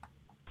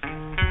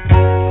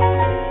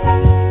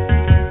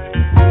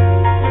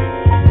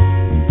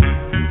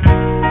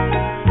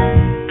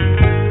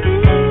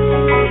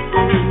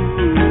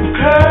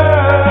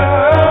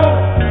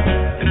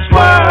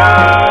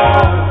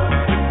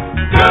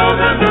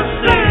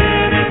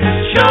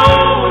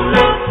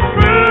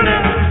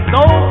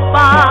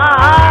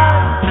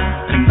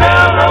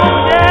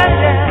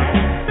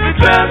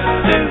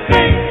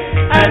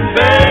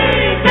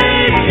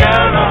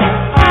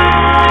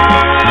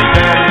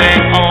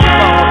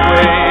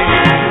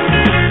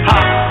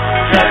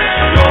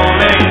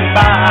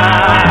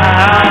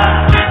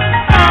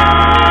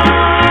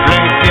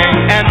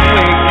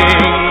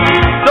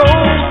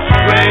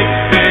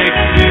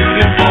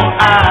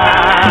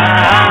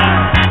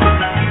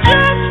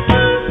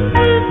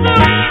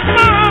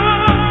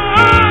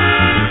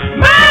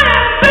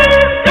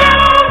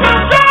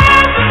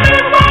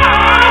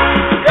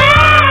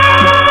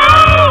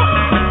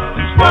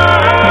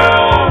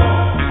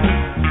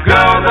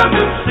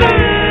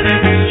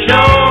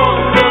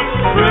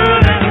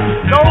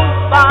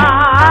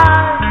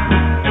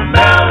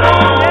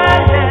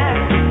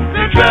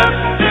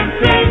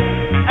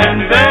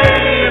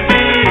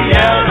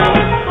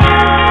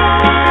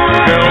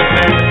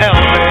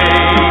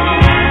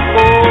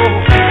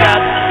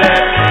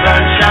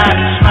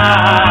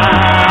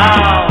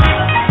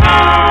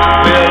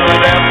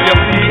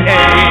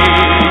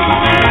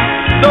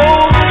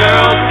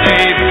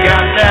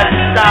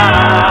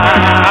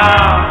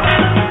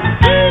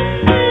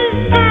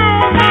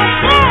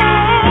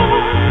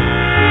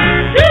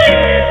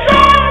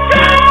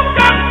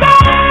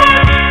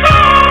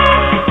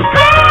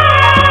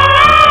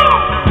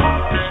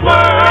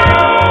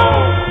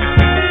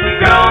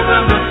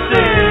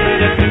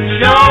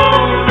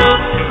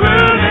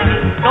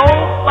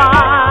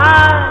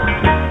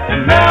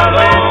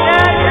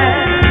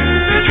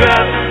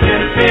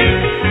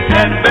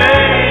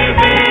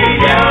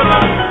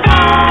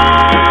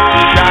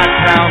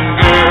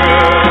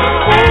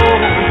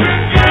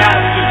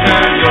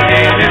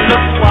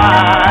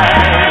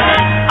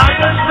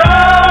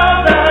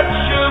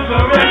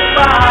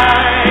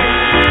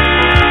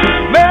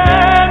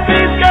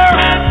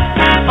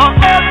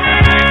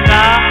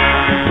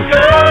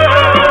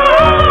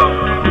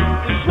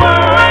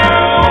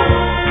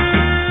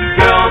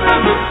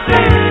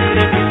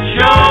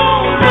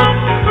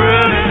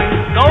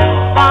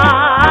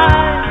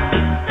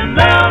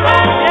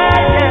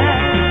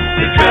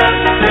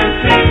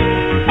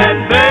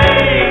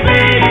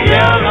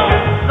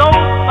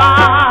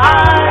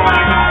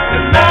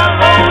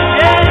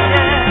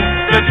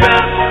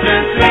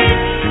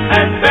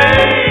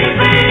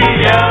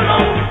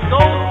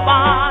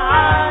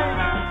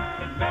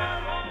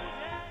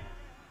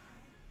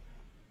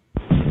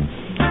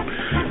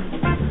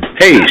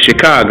 Hey,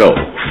 Chicago,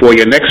 for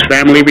your next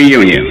family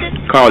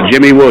reunion, call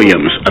Jimmy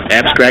Williams of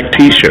Abstract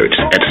T-Shirts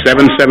at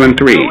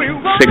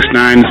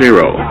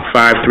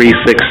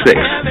 773-690-5366.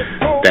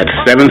 That's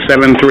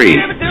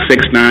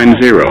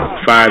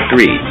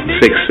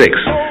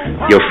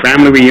 773-690-5366. Your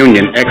family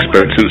reunion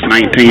expert since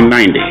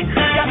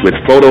 1990, with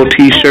photo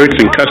T-shirts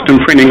and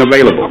custom printing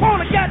available.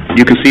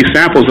 You can see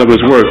samples of his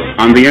work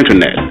on the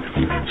internet.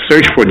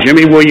 Search for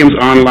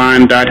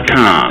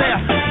JimmyWilliamsOnline.com.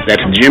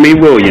 That's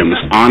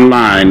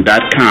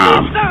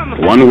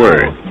JimmyWilliamsOnline.com. One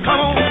word.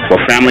 For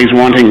families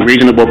wanting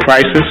reasonable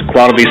prices,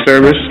 quality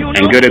service,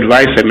 and good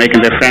advice at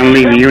making their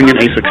family reunion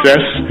a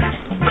success,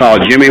 call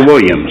Jimmy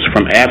Williams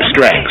from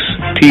Abstracts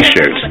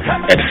T-Shirts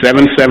at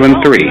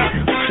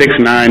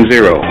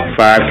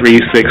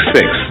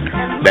 773-690-5366.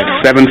 That's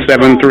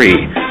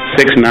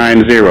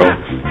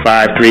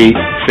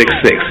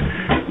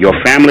 773-690-5366. Your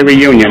family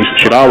reunions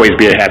should always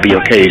be a happy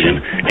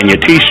occasion, and your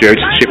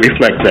T-shirts should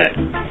reflect that.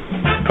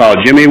 Call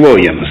Jimmy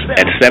Williams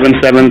at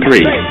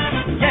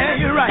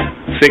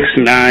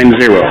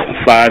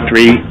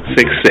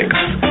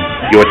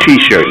 773-690-5366. Your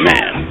T-shirt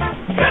man.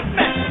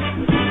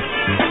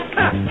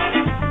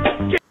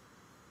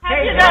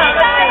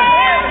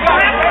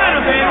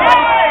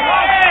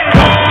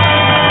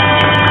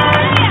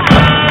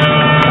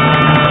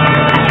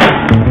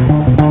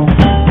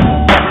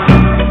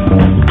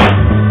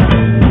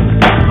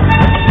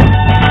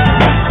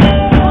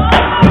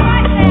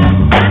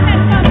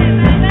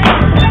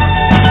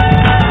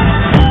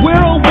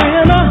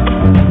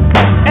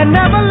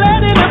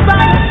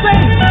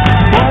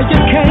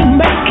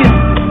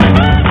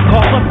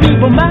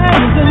 People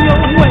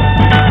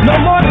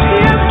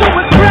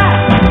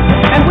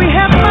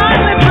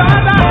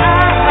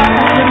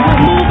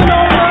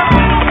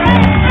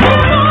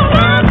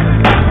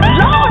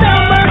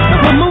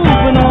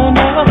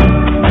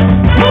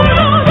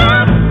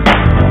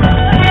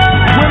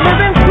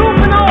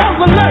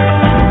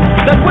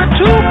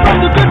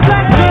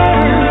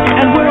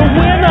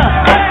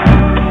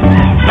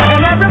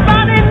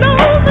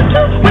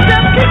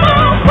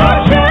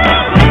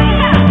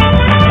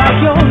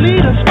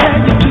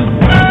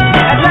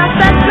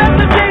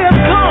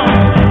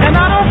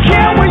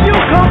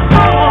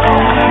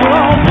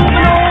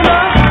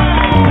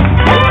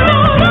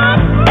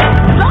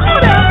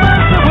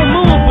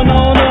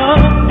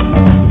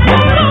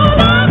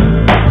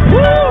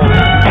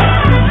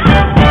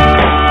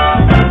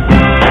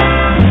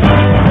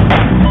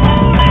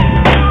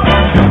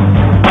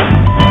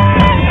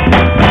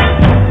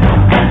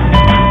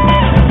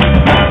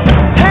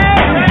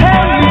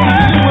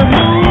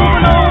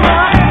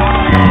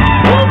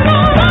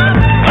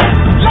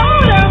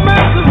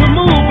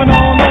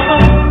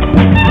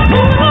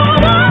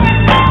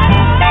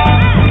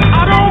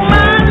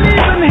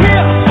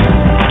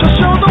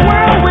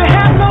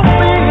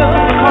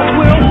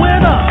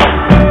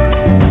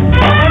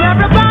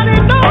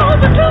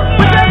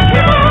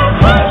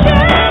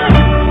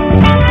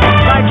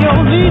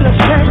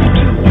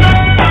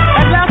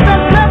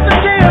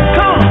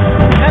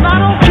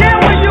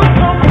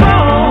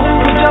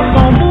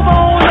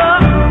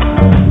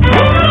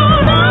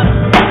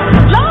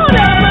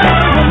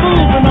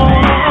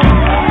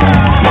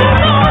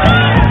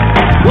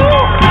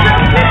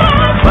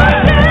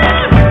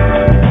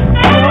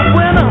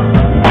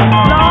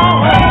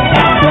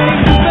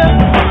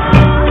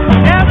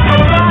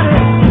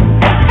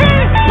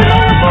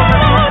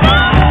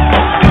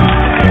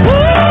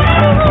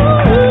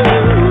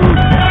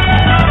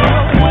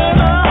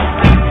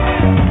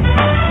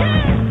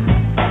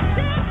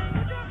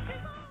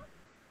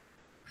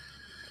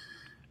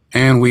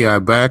And we are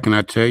back, and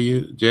I tell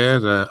you,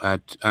 Jazz, I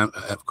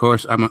of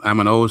course, I'm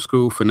an old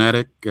school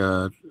fanatic.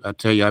 I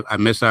tell you, I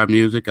miss our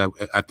music.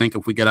 I think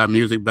if we get our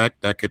music back,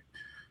 that could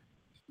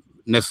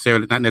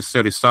not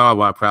necessarily solve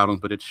our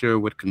problems, but it sure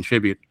would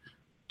contribute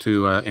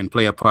to and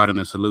play a part in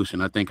the solution.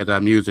 I think as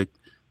our music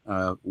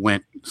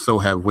went, so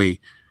have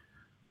we.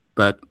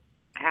 But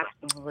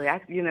Absolutely.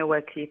 You know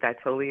what, Keith? I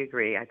totally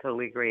agree. And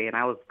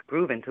I was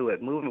grooving to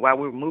it, moving while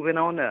we were moving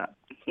on up.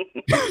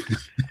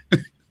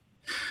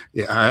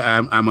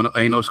 yeah,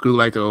 ain't no school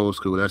like the old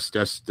school.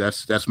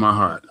 That's my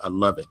heart. I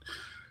love it.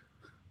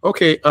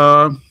 Okay,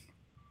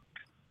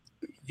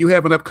 you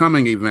have an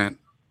upcoming event,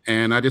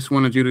 and I just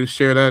wanted you to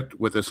share that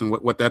with us and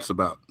what that's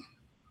about.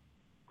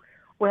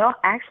 Well,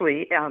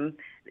 actually,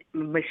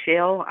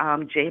 Michelle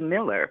J.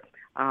 Miller,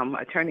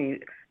 attorney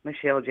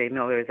Michelle J.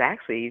 Miller, is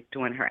actually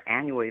doing her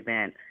annual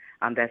event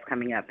that's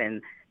coming up, and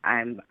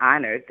I'm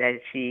honored that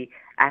she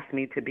asked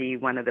me to be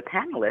one of the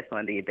panelists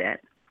on the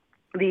event.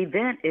 The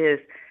event is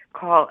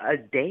called A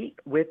Date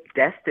with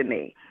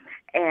Destiny,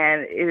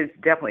 and it is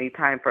definitely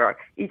time for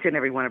each and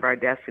every one of our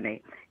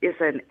destiny.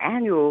 It's an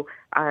annual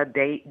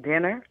date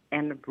dinner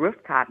and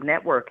rooftop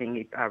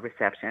networking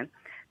reception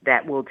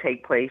that will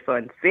take place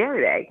on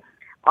Saturday,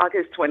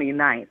 August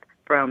 29th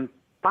from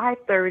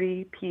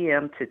 5:30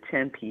 p.m. to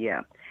 10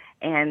 p.m.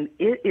 And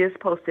it is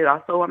posted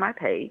also on my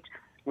page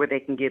where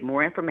they can get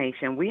more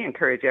information. We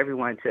encourage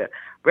everyone to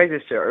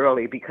register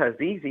early because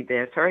these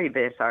events, her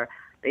events,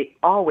 they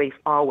always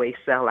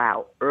sell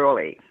out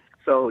early.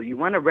 So you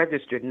want to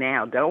register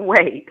now. Don't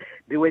wait.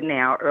 Do it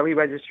now. Early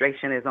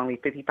registration is only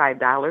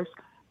 $55.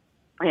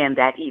 And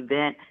that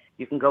event,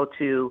 you can go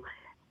to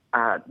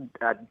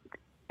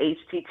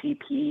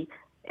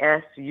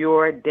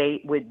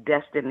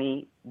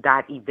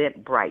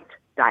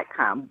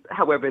https://yourdatewithdestiny.eventbrite.com.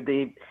 However,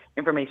 the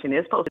information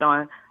is posted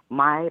on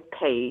my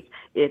page.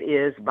 It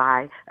is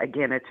by,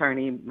 again,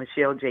 attorney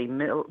Michelle J.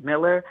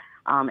 Miller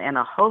and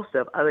a host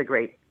of other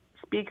great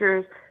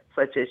speakers,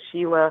 such as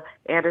Sheila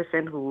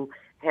Anderson, who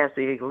has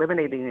the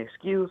Eliminating the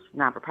Excuse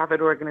non-for-profit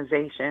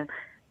organization,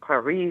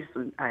 Clarice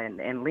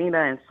and Lena,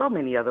 and so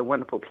many other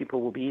wonderful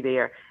people will be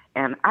there.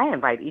 And I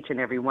invite each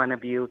and every one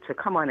of you to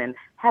come on and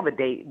have a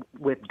date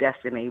with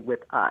destiny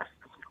with us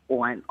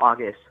on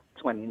August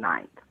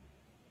 29th.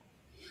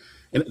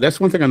 And that's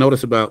one thing I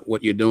noticed about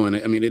what you're doing.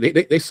 I mean,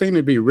 they seem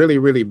to be really,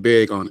 really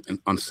big on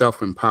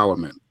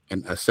self-empowerment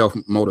and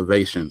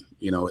self-motivation.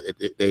 You know,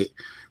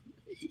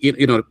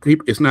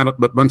 people, it's not a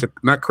bunch of,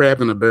 not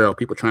crabs in a barrel,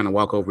 people trying to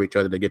walk over each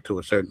other to get to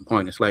a certain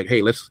point. It's like,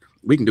 hey,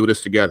 we can do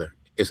this together.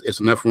 It's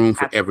enough room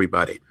for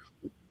everybody.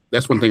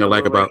 That's one thing I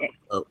like about.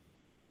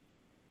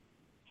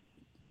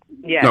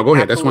 Yeah. No, go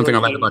ahead. That's one thing I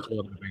like about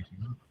your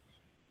organization.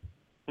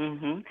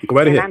 Mm-hmm. Go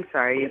right ahead. I'm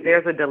sorry.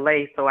 There's a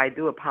delay, so I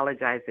do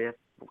apologize if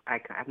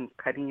I'm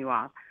cutting you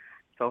off.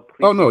 So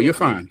please. Oh no, you're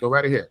fine. Go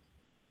right ahead.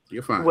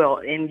 You're fine. Well,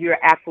 and you're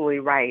absolutely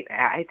right.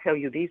 I tell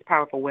you, these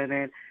powerful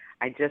women.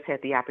 I just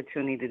had the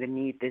opportunity to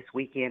meet this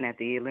weekend at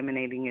the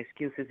Eliminating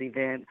Excuses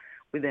event.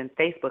 We've been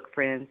Facebook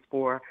friends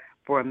for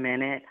a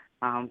minute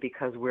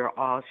because we're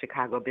all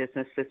Chicago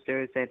business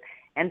sisters,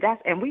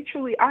 and we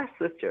truly are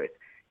sisters.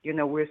 You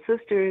know, we're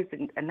sisters,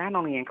 and not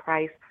only in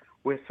Christ,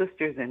 we're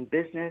sisters in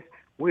business.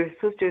 We're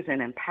sisters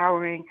in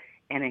empowering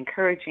and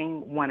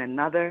encouraging one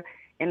another.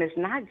 And it's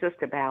not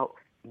just about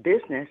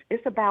business;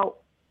 it's about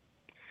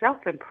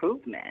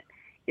self-improvement.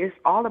 It's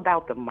all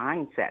about the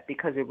mindset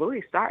because it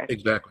really starts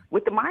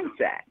with the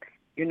mindset.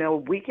 You know,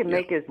 we can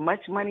make as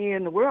much money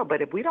in the world,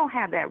 but if we don't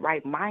have that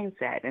right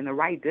mindset and the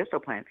right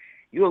discipline,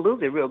 you'll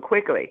lose it real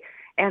quickly.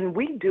 And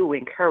we do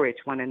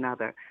encourage one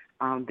another.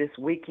 This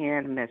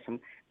weekend, I met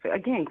some,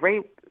 again,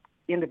 great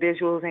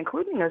individuals,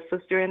 including a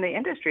sister in the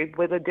industry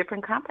with a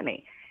different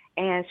company.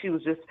 And she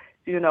was just,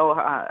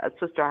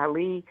 Sister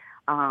Ali,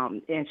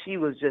 and she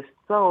was just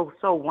so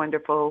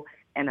wonderful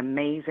and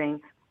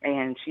amazing.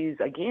 And she's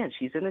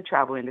in the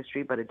travel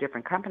industry, but a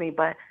different company.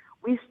 But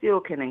we still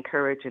can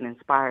encourage and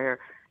inspire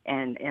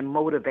and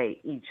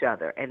motivate each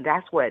other. And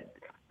that's what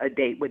A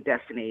Date with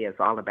Destiny is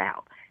all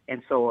about.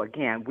 And so,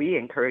 again, we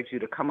encourage you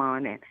to come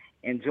on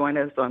and join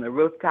us on the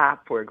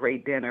rooftop for a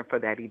great dinner for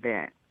that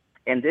event.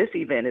 And this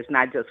event is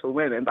not just for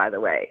women, by the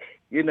way.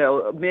 You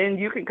know, men,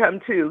 you can come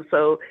too.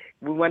 So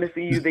we want to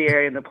see you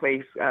there in the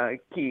place,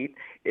 Keith,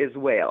 as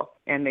well.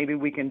 And maybe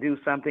we can do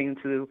something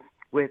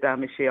with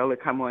Michelle to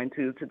come on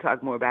to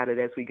talk more about it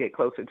as we get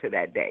closer to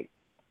that date.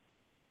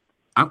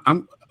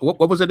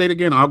 What was the date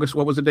again? August,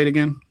 what was the date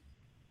again?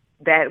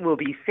 That will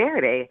be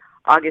Saturday,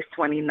 August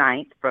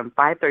 29th from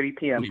 5:30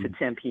 p.m. to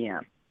 10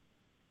 p.m.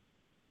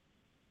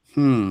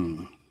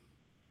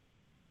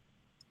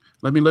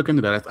 Let me look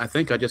into that. I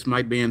think I just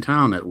might be in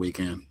town that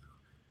weekend.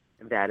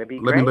 That'd be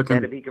great.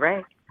 That'd be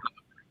great.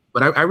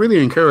 But I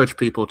really encourage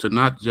people to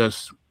not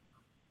just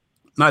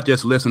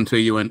listen to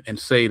you and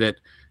say that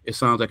it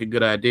sounds like a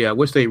good idea. I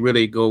wish they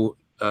really go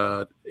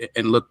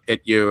and look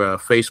at your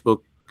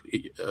Facebook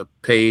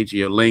page,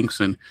 your links,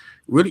 and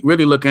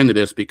really look into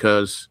this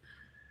because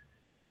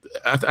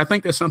I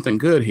think there's something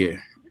good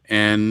here.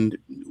 And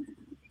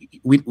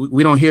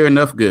we don't hear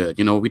enough good.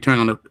 You know, we turn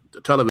on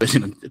the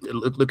television and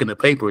look in the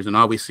papers, and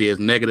all we see is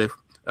negative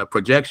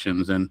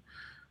projections. And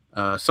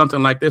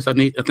something like this, I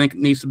think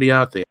needs to be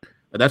out there.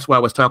 That's why I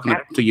was talking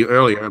to you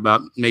earlier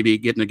about maybe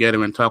getting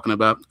together and talking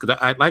about, because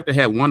I'd like to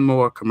have one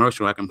more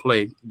commercial I can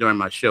play during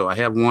my show. I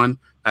have one.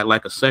 I'd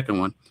like a second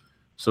one.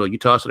 So you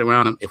toss it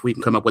around, and if we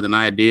can come up with an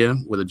idea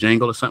with a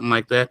jingle or something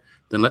like that,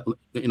 then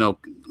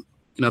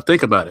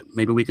think about it.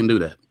 Maybe we can do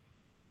that.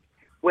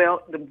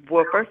 Well,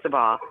 first of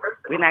all,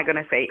 we're not going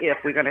to say if,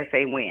 we're going to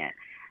say when.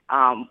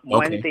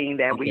 One thing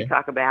that we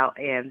talk about,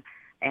 and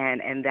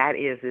that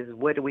is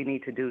what do we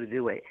need to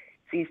do it?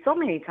 See, so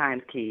many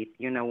times, Keith,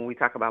 when we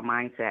talk about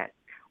mindset,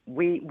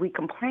 we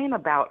complain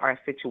about our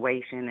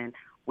situation, and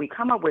we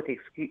come up with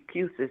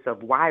excuses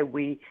of why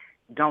we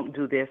don't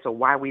do this or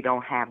why we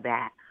don't have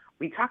that.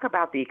 We talk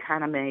about the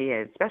economy,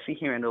 and especially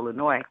here in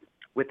Illinois,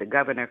 with the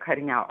governor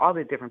cutting out all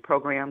the different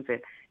programs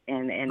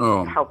and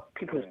how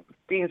people's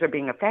beings are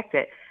being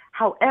affected.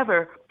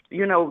 However,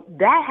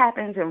 that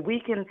happens, and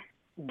we can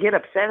get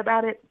upset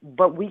about it,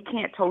 but we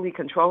can't totally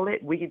control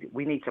it. We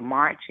need to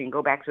march and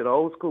go back to the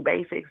old school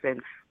basics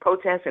and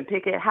protest and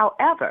picket.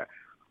 However,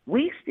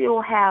 we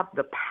still have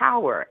the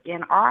power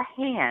in our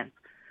hands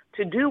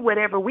to do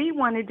whatever we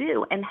want to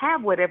do and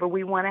have whatever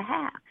we want to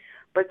have.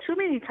 But too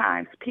many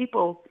times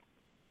people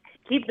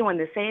keep doing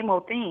the same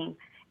old thing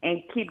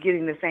and keep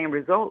getting the same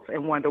results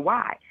and wonder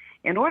why.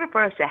 In order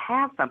for us to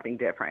have something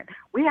different,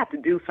 we have to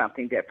do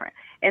something different.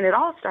 And it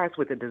all starts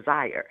with a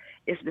desire.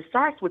 It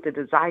starts with the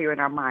desire in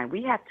our mind.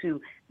 We have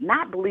to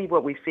not believe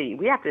what we see.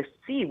 We have to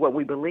see what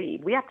we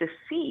believe. We have to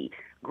see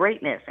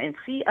greatness and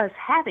see us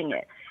having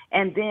it.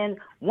 And then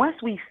once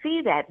we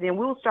see that, then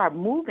we'll start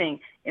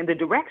moving in the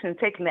direction,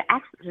 taking the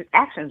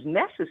actions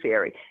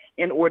necessary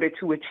in order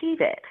to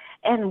achieve it.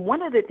 And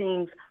one of the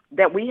things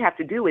that we have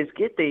to do is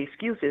get the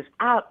excuses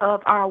out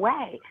of our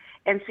way.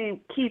 And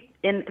see, Keith,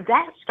 and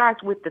that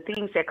starts with the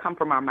things that come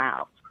from our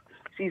mouths.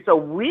 See, so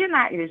it's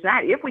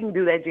not if we can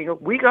do that jingle,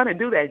 we're going to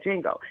do that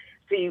jingle.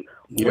 See,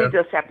 we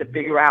just have to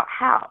figure out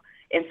how.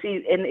 And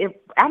see, and if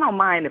I don't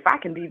mind if I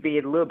can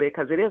deviate a little bit,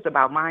 because it is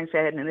about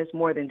mindset, and it's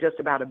more than just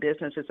about a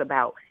business, it's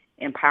about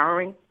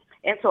empowering.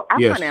 And so I'm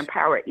going to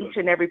empower each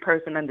and every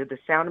person under the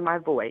sound of my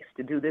voice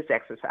to do this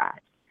exercise.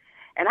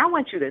 And I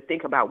want you to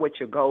think about what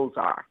your goals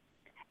are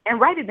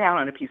and write it down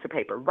on a piece of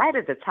paper. Right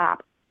at the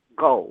top,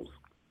 goals.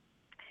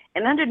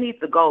 And underneath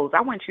the goals,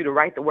 I want you to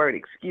write the word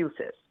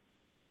excuses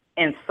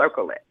and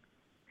circle it.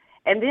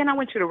 And then I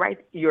want you to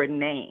write your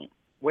name.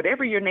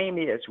 Whatever your name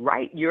is,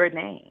 write your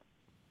name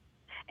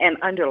and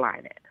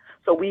underline it.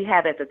 So we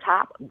have at the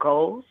top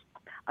goals.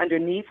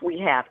 Underneath, we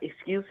have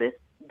excuses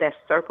that's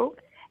circled.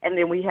 And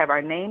then we have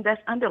our name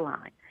that's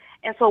underlined.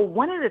 And so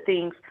one of the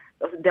things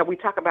that we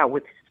talk about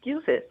with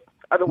excuses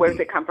are the words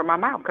that come from our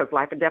mouth, because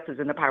life and death is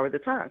in the power of the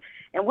tongue.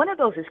 And one of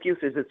those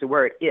excuses is the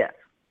word if.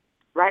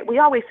 Right? We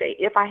always say,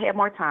 if I had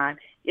more time,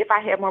 if I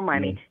had more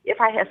money, if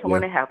I had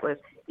someone to help us,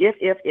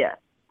 if,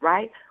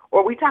 right?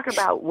 Or we talk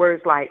about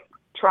words like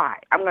try.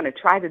 I'm going to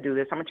try to do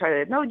this. I'm going to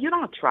try to. No, you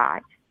don't try.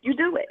 You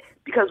do it.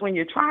 Because when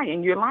you're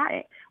trying, you're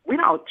lying. We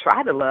don't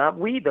try to love.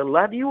 We either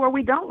love you or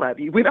we don't love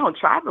you. We don't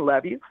try to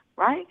love you,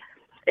 right?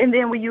 And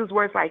then we use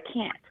words like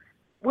can't.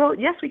 Well,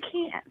 yes, we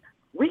can.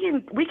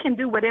 We can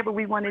do whatever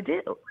we want to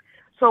do.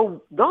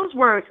 So those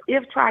words,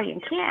 if, try,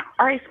 and can't,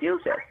 are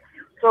excuses.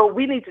 So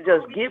we need to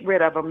just get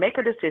rid of them, make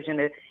a decision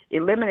to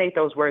eliminate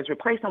those words,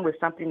 replace them with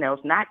something else,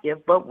 not if,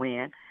 but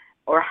when,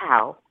 or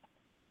how,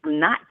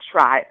 not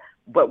try,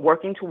 but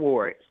working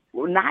towards,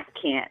 not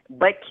can't,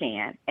 but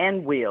can,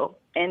 and will,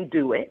 and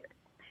do it.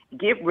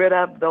 Get rid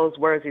of those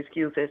words,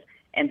 excuses,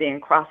 and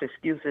then cross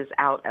excuses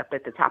out up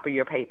at the top of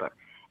your paper.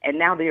 And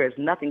now there is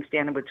nothing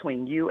standing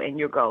between you and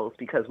your goals,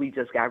 because we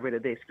just got rid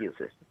of the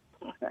excuses.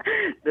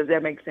 Does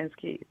that make sense,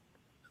 Keith?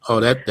 Oh,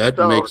 that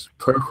makes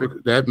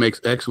perfect. That makes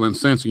excellent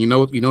sense. And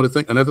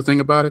another thing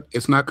about it,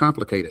 it's not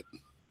complicated.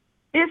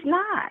 It's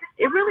not.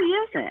 It really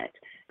isn't.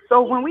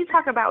 So when we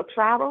talk about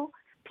travel,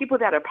 people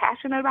that are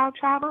passionate about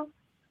travel,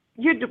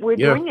 we're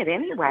doing it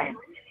anyway.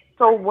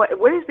 So what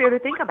is there to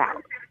think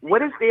about?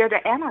 What is there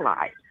to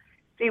analyze?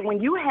 See,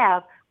 when you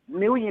have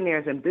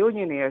millionaires and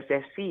billionaires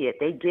that see it,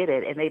 they get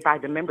it, and they buy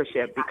the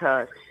membership,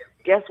 because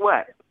guess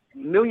what?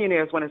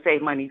 Millionaires want to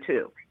save money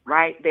too,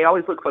 right? They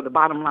always look for the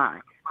bottom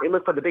line. They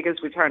look for the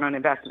biggest return on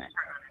investment.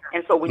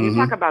 And so when you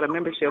talk about a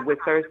membership with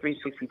Surge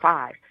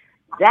 365,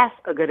 that's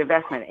a good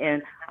investment.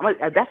 And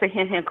that's a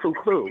hint,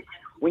 clue.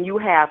 When you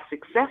have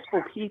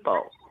successful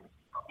people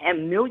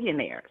and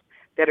millionaires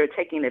that are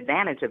taking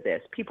advantage of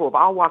this, people of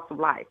all walks of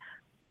life,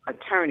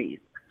 attorneys,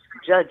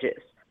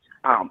 judges,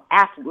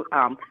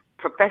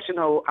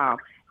 professional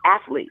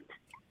athletes,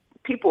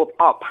 people,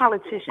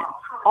 politicians,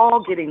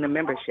 all getting the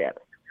membership,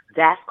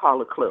 that's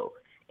called a clue.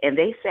 And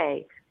they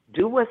say,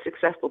 do what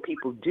successful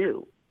people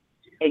do,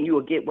 and you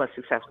will get what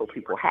successful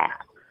people have.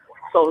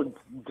 So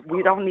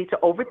we don't need to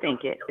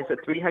overthink it. It's a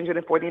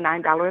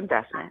 $349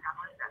 investment,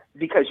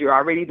 because you're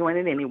already doing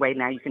it anyway.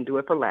 Now you can do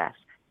it for less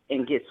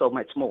and get so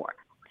much more.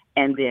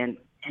 And then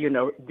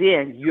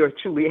then you're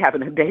truly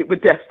having a date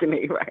with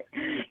destiny, right?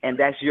 And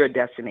that's your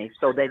destiny,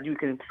 so that you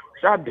can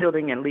start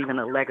building and leaving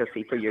a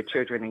legacy for your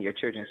children and your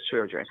children's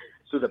children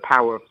through the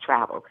power of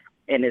travel.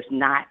 And it's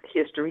not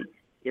history,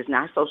 it's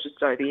not social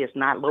study, it's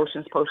not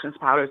lotions, potions,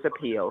 powders, or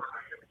pills.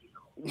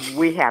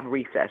 We have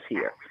recess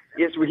here.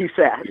 It's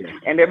recess,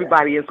 and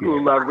everybody in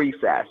school love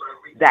recess.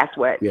 That's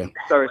what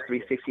Surge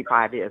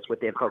 365 is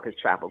within Focus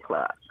Travel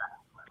Club.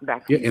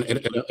 Back to you. And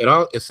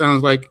it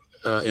sounds like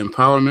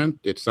empowerment.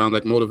 It sounds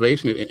like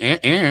motivation,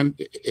 and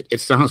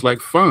it sounds like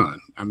fun.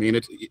 I mean,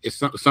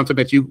 it's something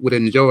that you would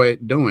enjoy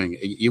doing.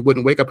 You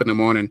wouldn't wake up in the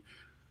morning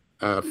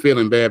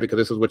feeling bad because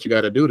this is what you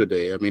got to do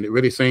today. I mean, it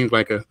really seems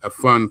like a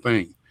fun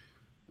thing.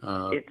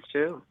 It's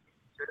true.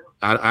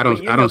 I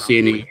don't see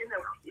any.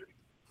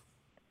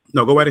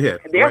 No, go right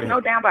ahead. There's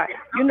no doubt about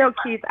it.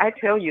 Keith, I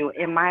tell you,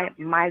 in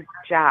my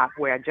job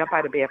where I jump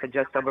out of bed for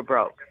just over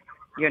broke,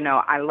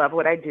 I love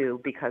what I do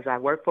because I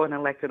work for an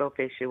elected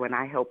official and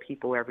I help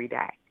people every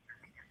day.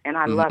 And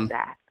I love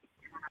that.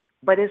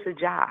 But it's a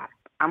job.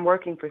 I'm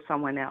working for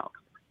someone else,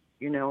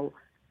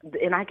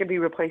 and I can be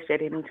replaced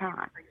at any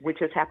time, which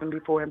has happened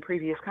before in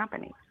previous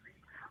companies.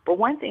 But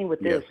one thing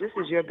with this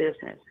is your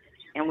business.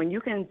 And when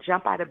you can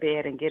jump out of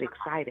bed and get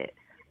excited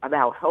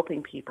about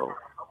helping people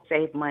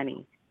save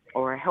money,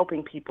 or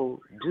helping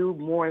people do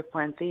more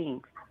fun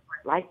things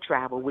like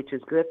travel, which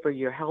is good for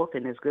your health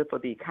and is good for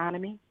the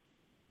economy.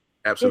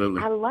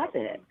 Absolutely. I love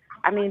it.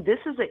 I mean, this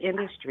is an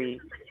industry,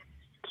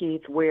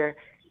 Keith, where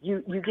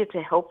you get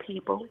to help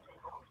people.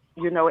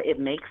 It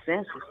makes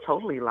sense. It's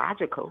totally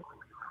logical.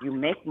 You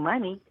make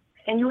money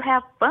and you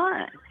have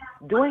fun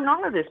doing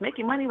all of this,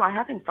 making money while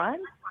having fun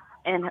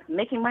and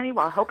making money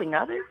while helping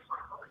others.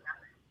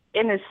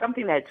 And it's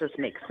something that just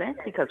makes sense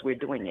because we're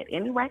doing it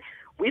anyway.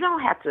 We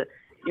don't have to,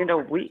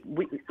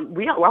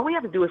 all we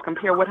have to do is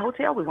compare what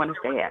hotel we want to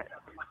stay at.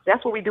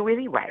 That's what we do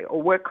anyway,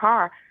 or what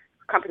car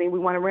company we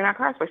want to rent our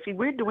cars for. See,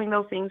 we're doing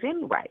those things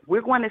anyway.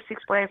 We're going to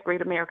Six Flags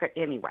Great America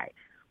anyway.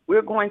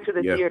 We're going to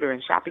the theater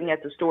and shopping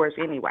at the stores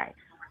anyway.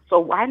 So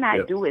why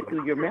not do it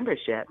through your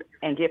membership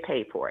and get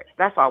paid for it?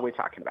 That's all we're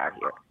talking about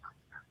here.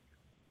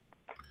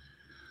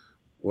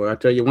 Well, I'll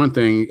tell you one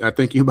thing. I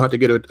think you're about to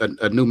get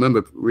a new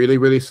member really,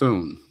 really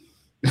soon.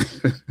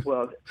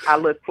 Well, I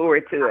look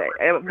forward to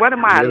it. One of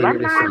my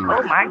alumni,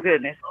 oh my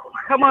goodness.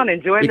 Come on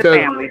and join the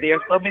family. There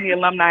are so many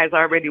alumni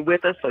already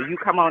with us, so you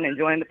come on and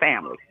join the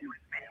family.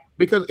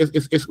 Because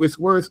it's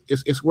worth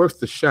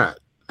the shot.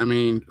 I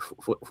mean,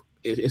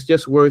 it's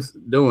just worth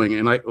doing.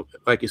 And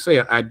like you say,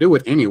 I do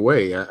it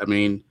anyway. I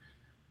mean,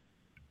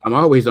 I'm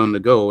always on the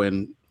go,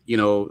 and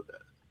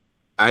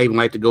I even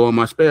like to go on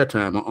my spare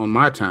time, on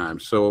my time.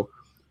 So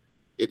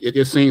it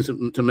just seems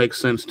to make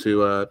sense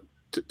to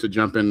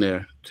jump in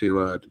there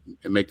to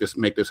make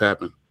this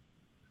happen.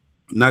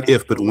 Not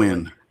if, but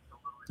when.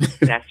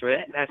 That's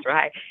right. That's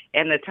right.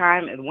 And the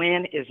time and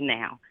when is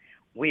now.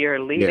 We are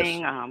leaving.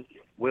 Yes.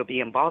 We'll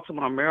be in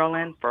Baltimore,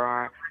 Maryland for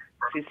our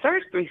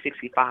Surge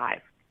 365.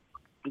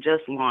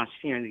 Just launched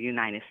here in the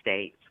United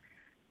States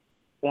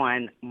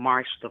on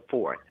March the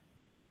 4th.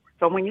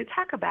 So when you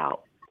talk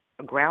about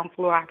a ground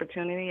floor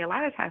opportunity, a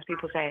lot of times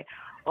people say,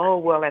 oh,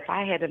 well, if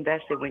I had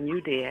invested when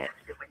you did,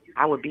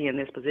 I would be in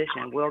this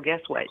position. Well,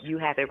 guess what? You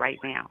have it right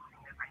now.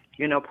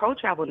 Pro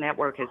Travel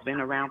Network has been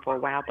around for a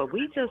while, but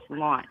we just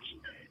launched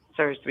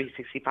Surge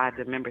 365,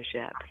 the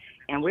membership.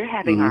 And we're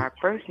having our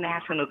first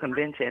national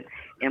convention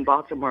in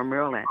Baltimore,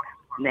 Maryland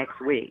next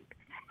week.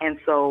 And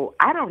so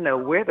I don't know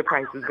where the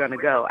price is going to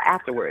go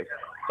afterwards.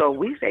 So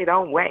we say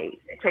don't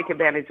wait. Take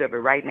advantage of it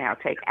right now.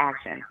 Take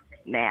action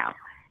now.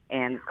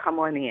 And come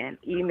on in.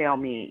 Email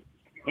me.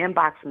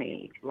 Inbox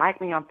me. Like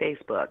me on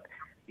Facebook.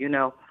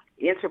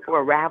 Enter for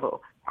our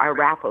raffle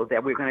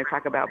that we're going to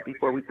talk about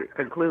before we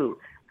conclude.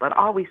 But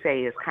all we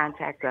say is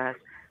contact us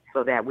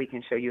so that we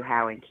can show you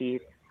how. And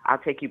Keith, I'll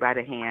take you by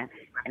the hand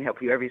and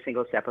help you every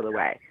single step of the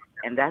way.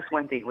 And that's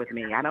one thing with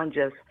me. I don't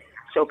just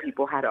show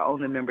people how to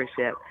own the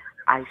membership.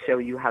 I show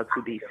you how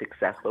to be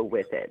successful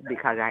with it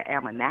because I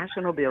am a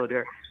national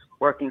builder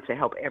working to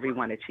help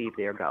everyone achieve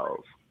their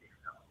goals.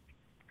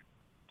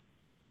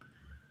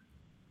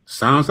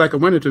 Sounds like a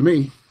winner to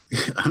me.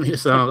 I mean,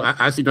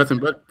 I see nothing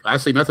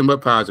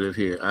but positive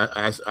here.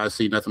 I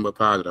see nothing but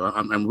positive.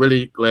 I'm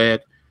really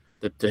glad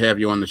to have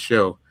you on the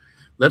show.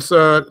 Let's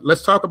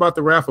talk about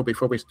the raffle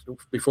before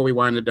we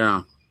wind it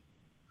down.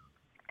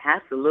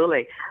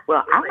 Absolutely.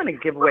 Well, I'm going to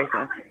give away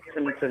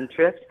some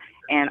trips,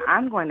 and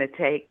I'm going to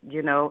take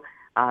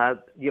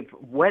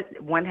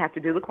what one has to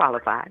do to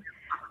qualify,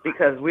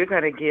 because we're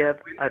going to give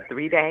a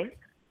 3-day,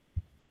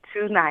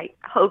 2-night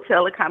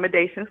hotel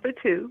accommodations for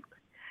two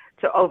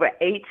to over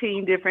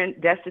 18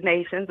 different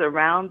destinations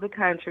around the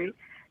country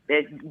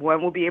that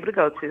one will be able to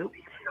go to.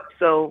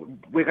 So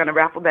we're going to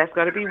raffle. That's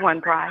going to be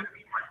one prize.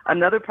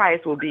 Another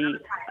prize will be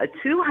a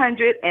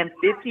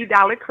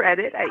 $250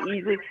 credit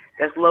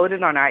that's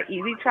loaded on our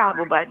Easy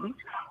Travel button.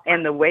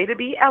 And the way to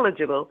be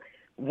eligible,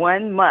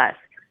 one must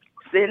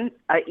send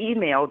an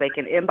email. They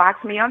can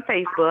inbox me on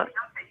Facebook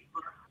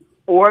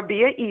or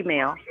via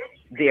email,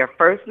 their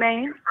first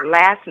name,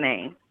 last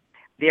name,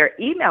 their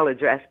email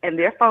address, and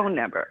their phone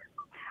number.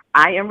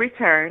 I, in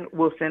return,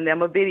 will send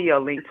them a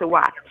video link to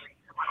watch.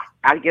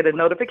 I get a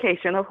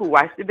notification of who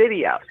watched the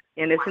video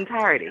in its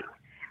entirety.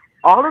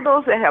 All of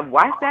those that have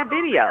watched that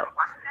video,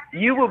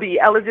 you will be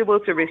eligible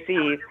to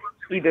receive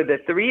either the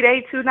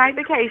 3-day, 2-night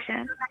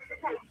vacation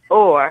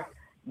or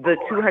the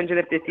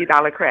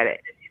 $250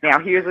 credit. Now,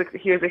 here's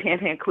a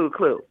hint,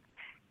 clue.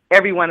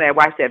 Everyone that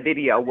watched that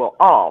video will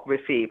all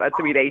receive a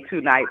 3-day,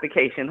 2-night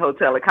vacation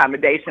hotel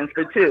accommodations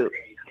for 2.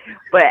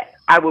 But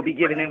I will be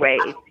giving away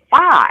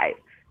 5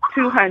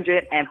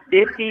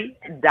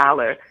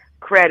 $250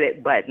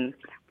 credit buttons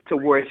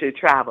towards your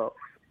travel.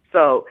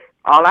 So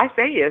all I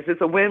say is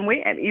it's a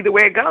win-win. Either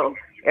way it goes,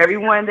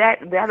 everyone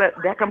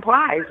that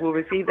complies will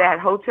receive that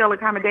hotel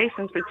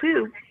accommodations for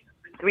 2,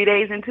 3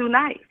 days and 2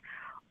 nights.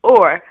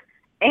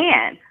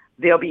 And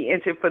they'll be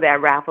entered for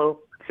that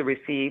raffle to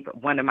receive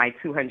one of my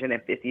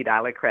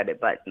 $250 credit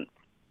buttons.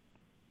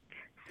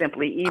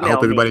 Simply email me. I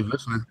hope everybody's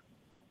listening.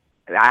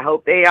 I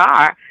hope they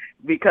are,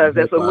 because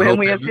that's a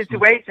win-win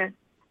situation.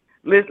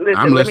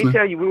 Listen, let me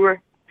tell you,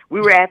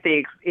 we were at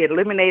the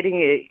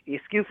Eliminating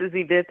Excuses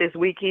event this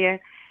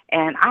weekend,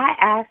 and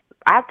I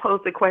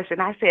posed a question.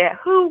 I said,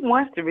 who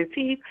wants to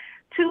receive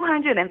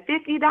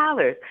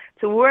 $250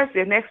 towards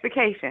their next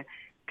vacation?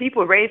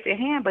 People raised their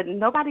hand, but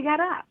nobody got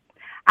up.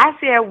 I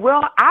said,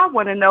 well, I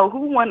want to know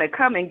who want to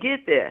come and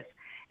get this.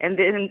 And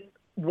then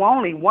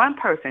only one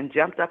person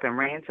jumped up and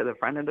ran to the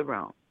front of the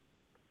room.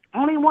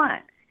 Only one.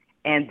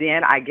 And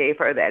then I gave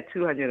her that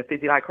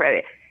 $250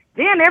 credit.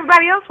 Then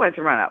everybody else went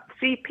to run up.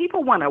 See,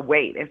 people want to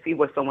wait and see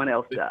what someone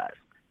else does.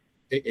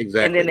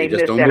 Exactly. And then they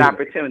miss that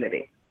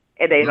opportunity.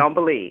 And they don't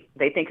believe.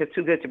 They think it's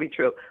too good to be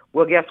true.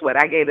 Well, guess what?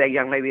 I gave that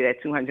young lady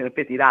that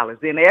 $250.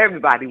 Then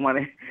everybody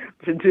wanted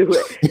to do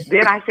it.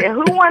 Then I said,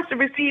 who wants to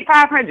receive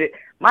 $500?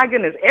 My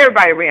goodness,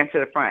 everybody ran to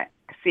the front.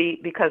 See,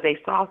 because they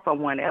saw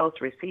someone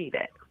else receive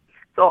it.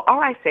 So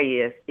all I say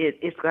is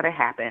it's going to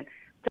happen.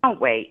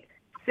 Don't wait.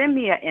 Send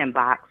me an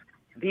inbox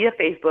via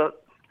Facebook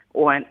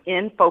or an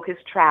In Focus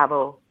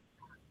Travel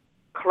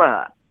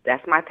Club.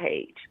 That's my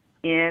page.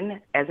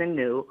 In as in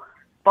new,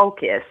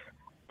 Focus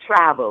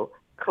Travel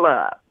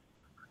Club.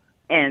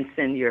 And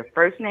send your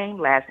first name,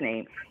 last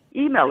name,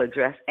 email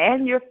address,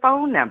 and your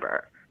phone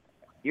number,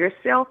 your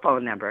cell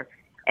phone number,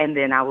 and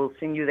then I will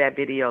send you that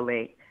video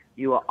link.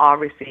 You will all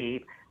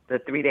receive the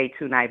 3-day,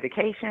 2-night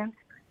vacation,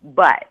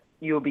 but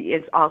you'll be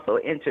also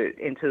entered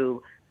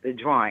into the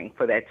drawing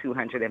for that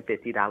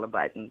 $250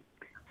 button.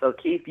 So,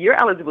 Keith, you're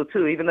eligible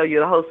too, even though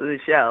you're the host of the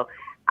show.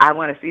 I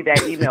want to see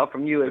that email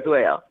from you as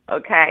well,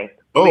 okay?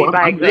 Oh,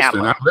 I'm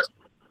listening. I'm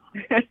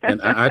listening.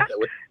 And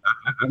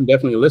I'm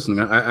definitely listening.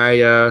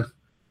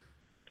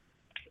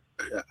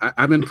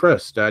 I'm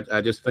impressed.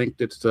 I just think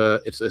it's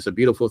a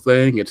beautiful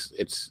thing.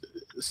 It's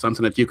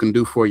something that you can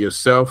do for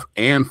yourself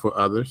and for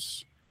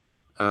others,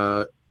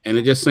 and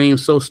it just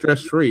seems so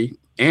stress-free.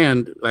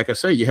 And like I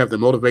say, you have the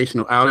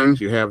motivational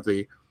outings.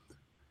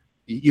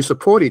 You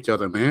support each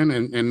other, man,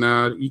 and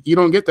you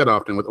don't get that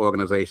often with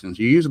organizations.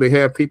 You usually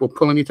have people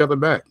pulling each other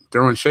back,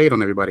 throwing shade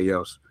on everybody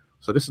else.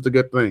 So this is a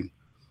good thing.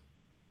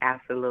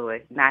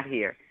 Absolutely, not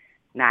here,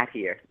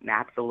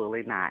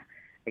 absolutely not.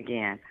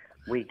 Again,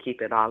 we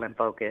keep it all in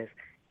focus.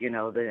 You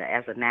know,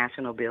 as a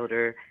national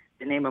builder,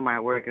 the name of my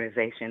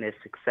organization is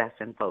Success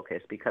in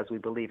Focus, because we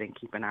believe in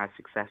keeping our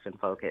success in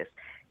focus.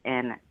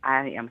 And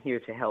I am here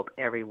to help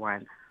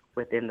everyone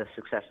within the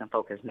Success in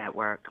Focus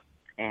network.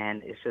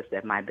 And it's just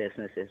that my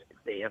business is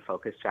the In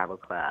Focus Travel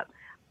Club.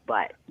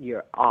 But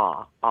you're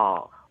all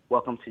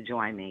welcome to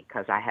join me,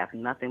 because I have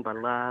nothing but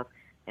love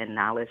and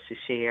knowledge to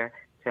share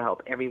to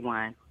help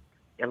everyone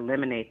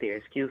eliminate their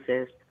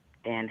excuses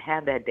and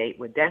have that date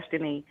with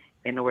destiny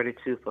in order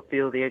to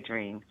fulfill their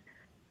dreams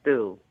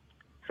through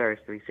Surge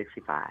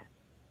 365.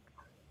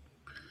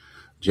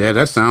 Jazz,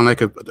 that sounds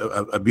like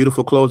a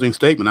beautiful closing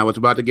statement. I was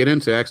about to get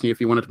into asking you if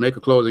you wanted to make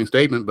a closing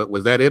statement, but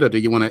was that it, or do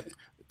you want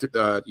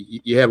to?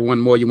 You have one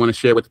more you want to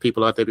share with the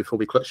people out there before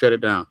we shut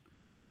it down?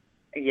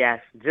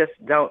 Yes, just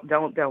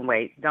don't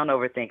wait. Don't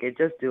overthink it.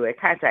 Just do it.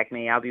 Contact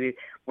me. I'll be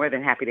more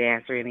than happy to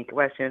answer any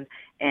questions.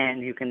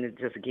 And you can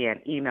just,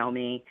 again, email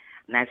me.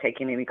 I'm not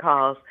taking any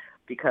calls,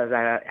 because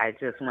I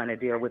just want to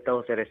deal with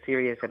those that are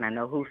serious, and I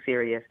know who's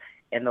serious,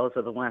 and those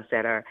are the ones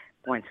that are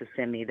going to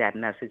send me that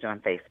message on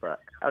Facebook.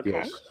 Okay?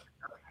 Yes.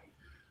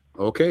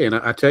 Okay, and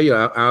I tell you,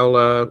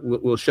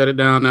 we'll shut it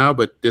down now,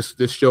 but this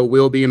show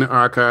will be in the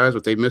archives.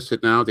 If they missed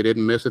it now, if they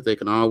didn't miss it, they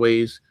can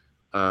always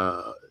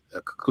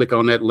click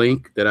on that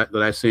link that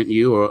I sent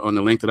you, or on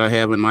the link that I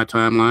have in my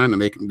timeline,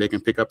 and they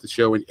can pick up the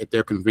show at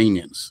their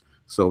convenience.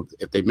 So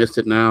if they missed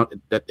it now,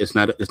 that it's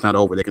not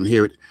over. They can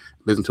hear it,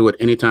 listen to it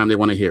anytime they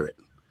want to hear it.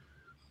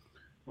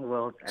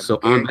 Well, so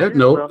on that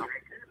note,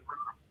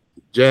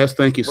 Jazz,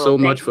 thank you so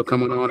much for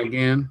coming on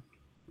again.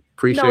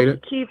 Appreciate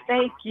it. Keith,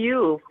 thank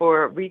you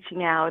for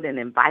reaching out and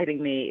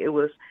inviting me.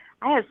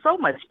 I had so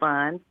much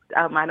fun.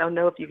 I don't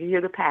know if you can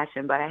hear the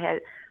passion, but I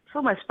had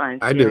so much fun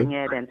sharing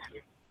it,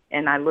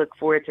 and I look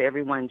forward to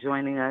everyone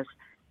joining us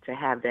to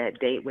have that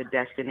date with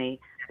destiny,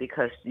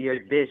 because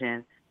your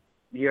vision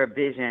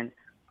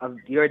of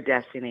your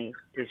destiny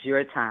is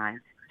your time.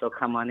 So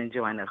come on and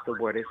join us. The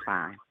word is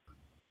fine.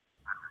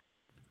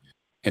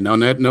 And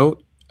on that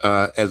note,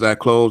 as I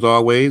close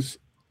always,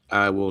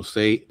 I will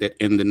say that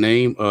in the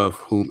name of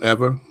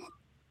whomever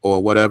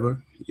or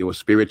whatever, your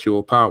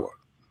spiritual power,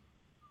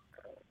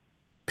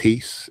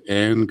 peace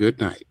and good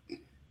night.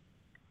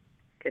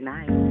 Good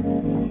night.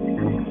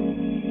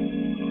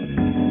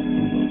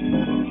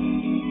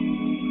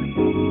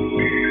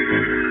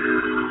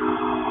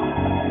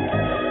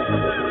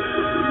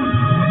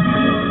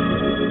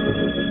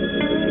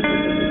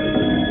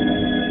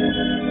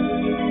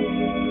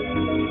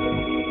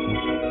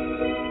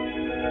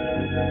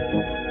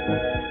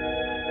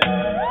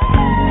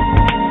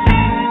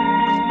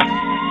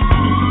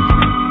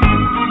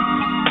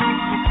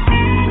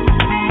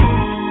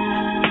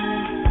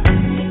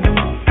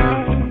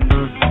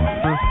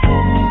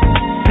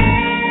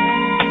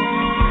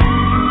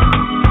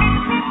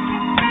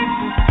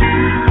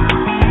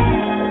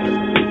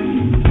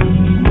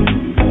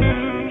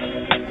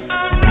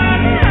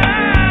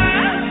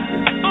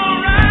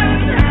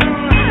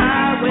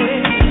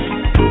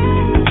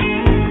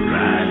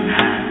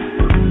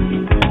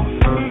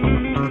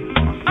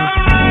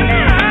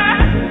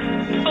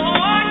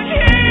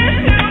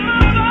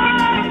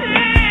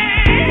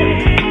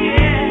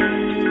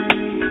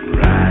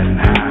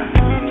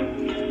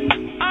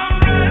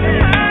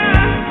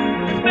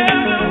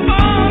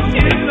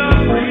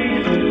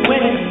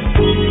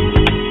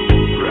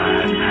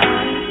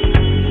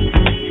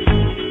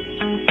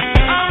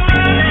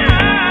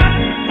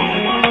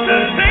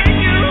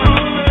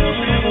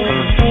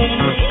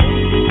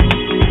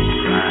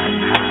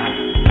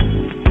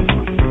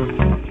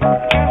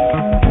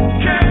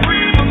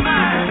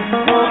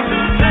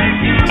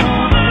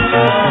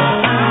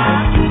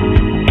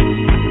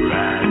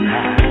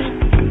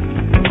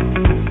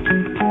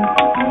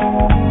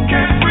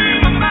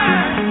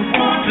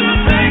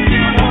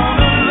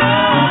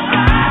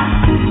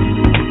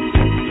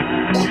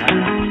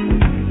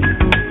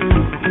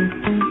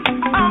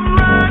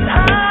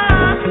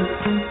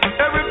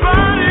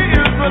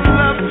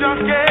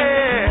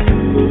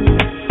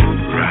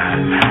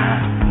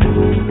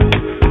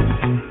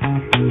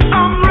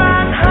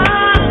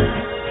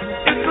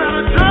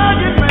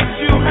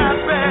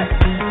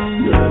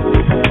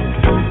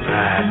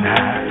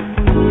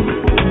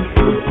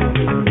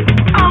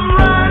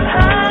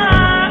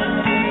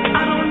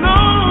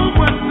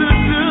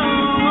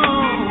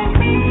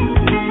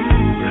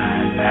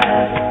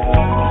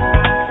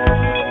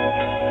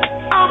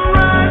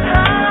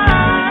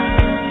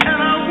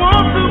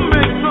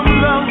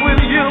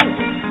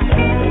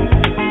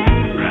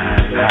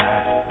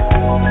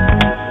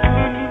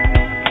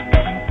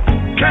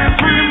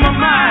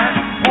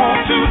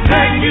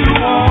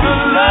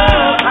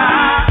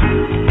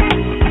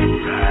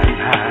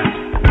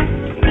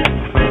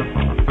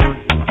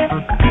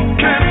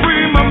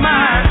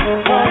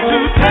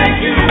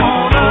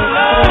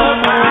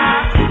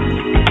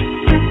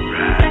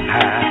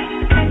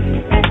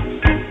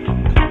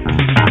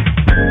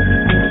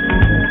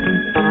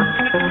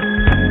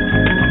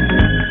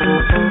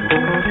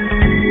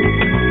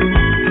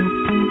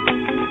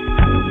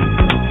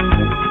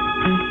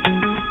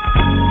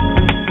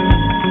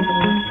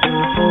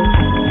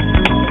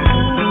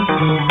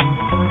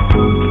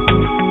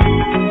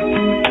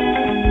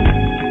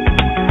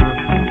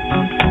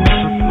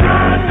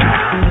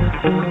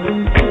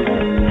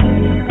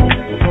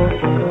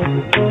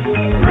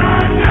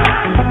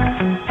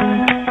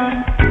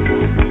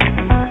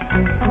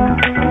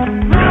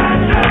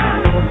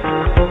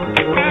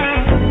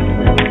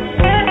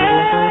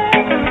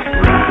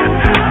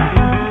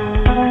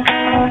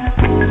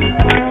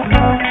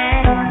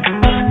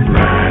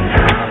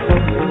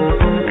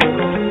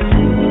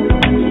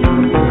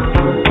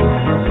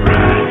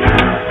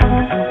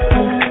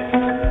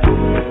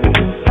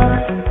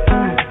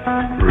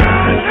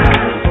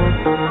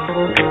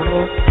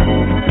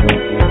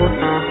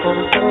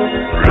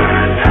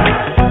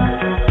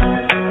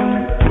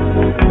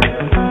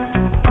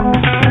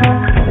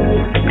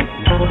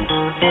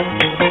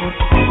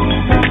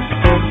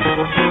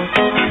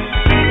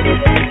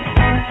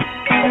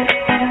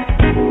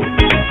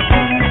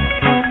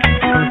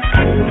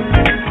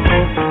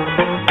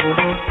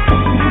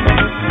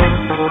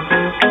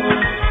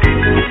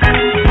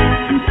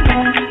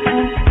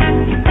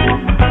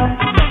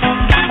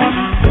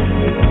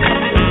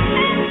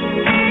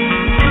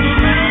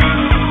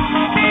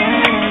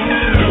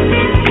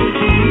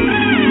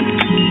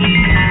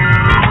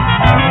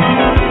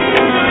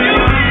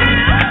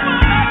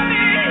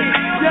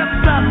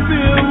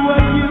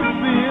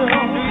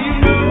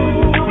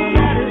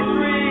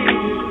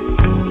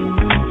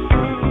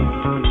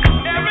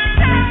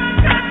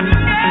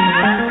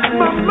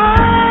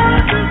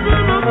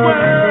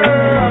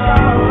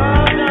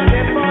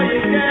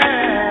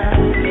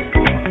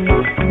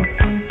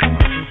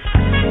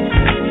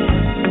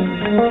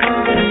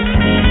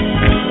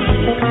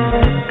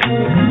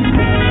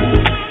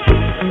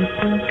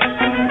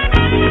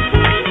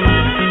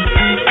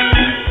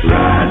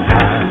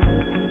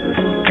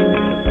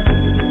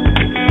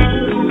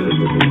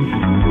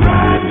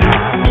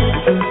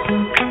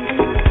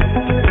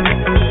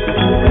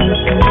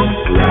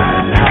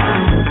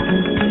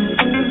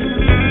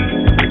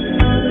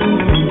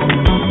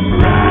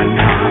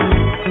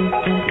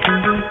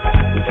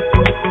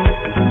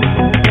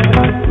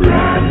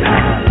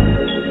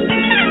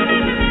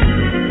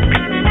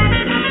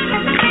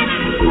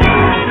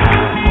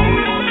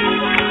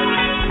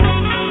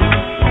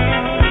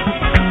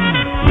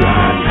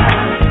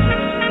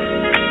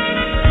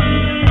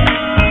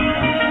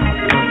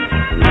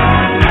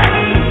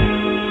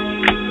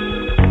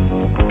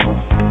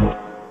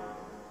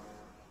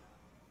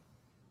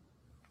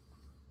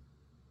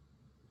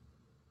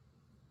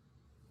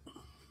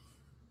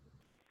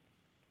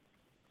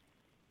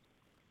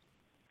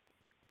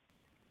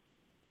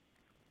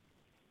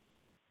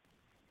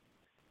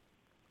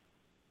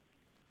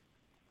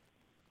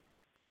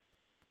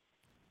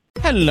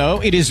 Hello,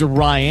 it is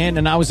Ryan,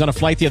 and I was on a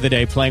flight the other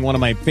day playing one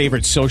of my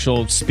favorite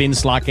social spin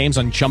slot games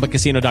on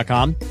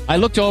ChumbaCasino.com. I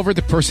looked over at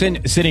the person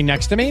sitting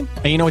next to me,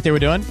 and you know what they were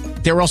doing?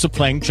 They were also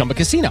playing Chumba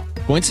Casino.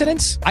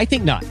 Coincidence? I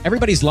think not.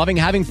 Everybody's loving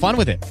having fun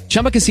with it.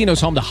 Chumba Casino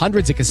is home to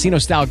hundreds of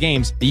casino-style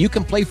games that you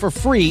can play for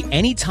free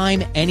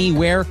anytime,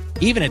 anywhere,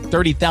 even at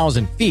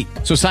 30,000 feet.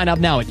 So sign up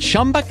now at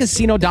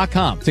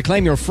ChumbaCasino.com to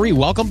claim your free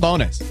welcome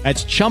bonus.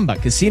 That's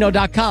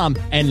ChumbaCasino.com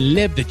and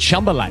live the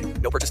Chumba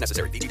life. No purchase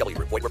necessary. VGW.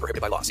 Void where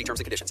prohibited by law. See terms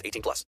and conditions. 18+.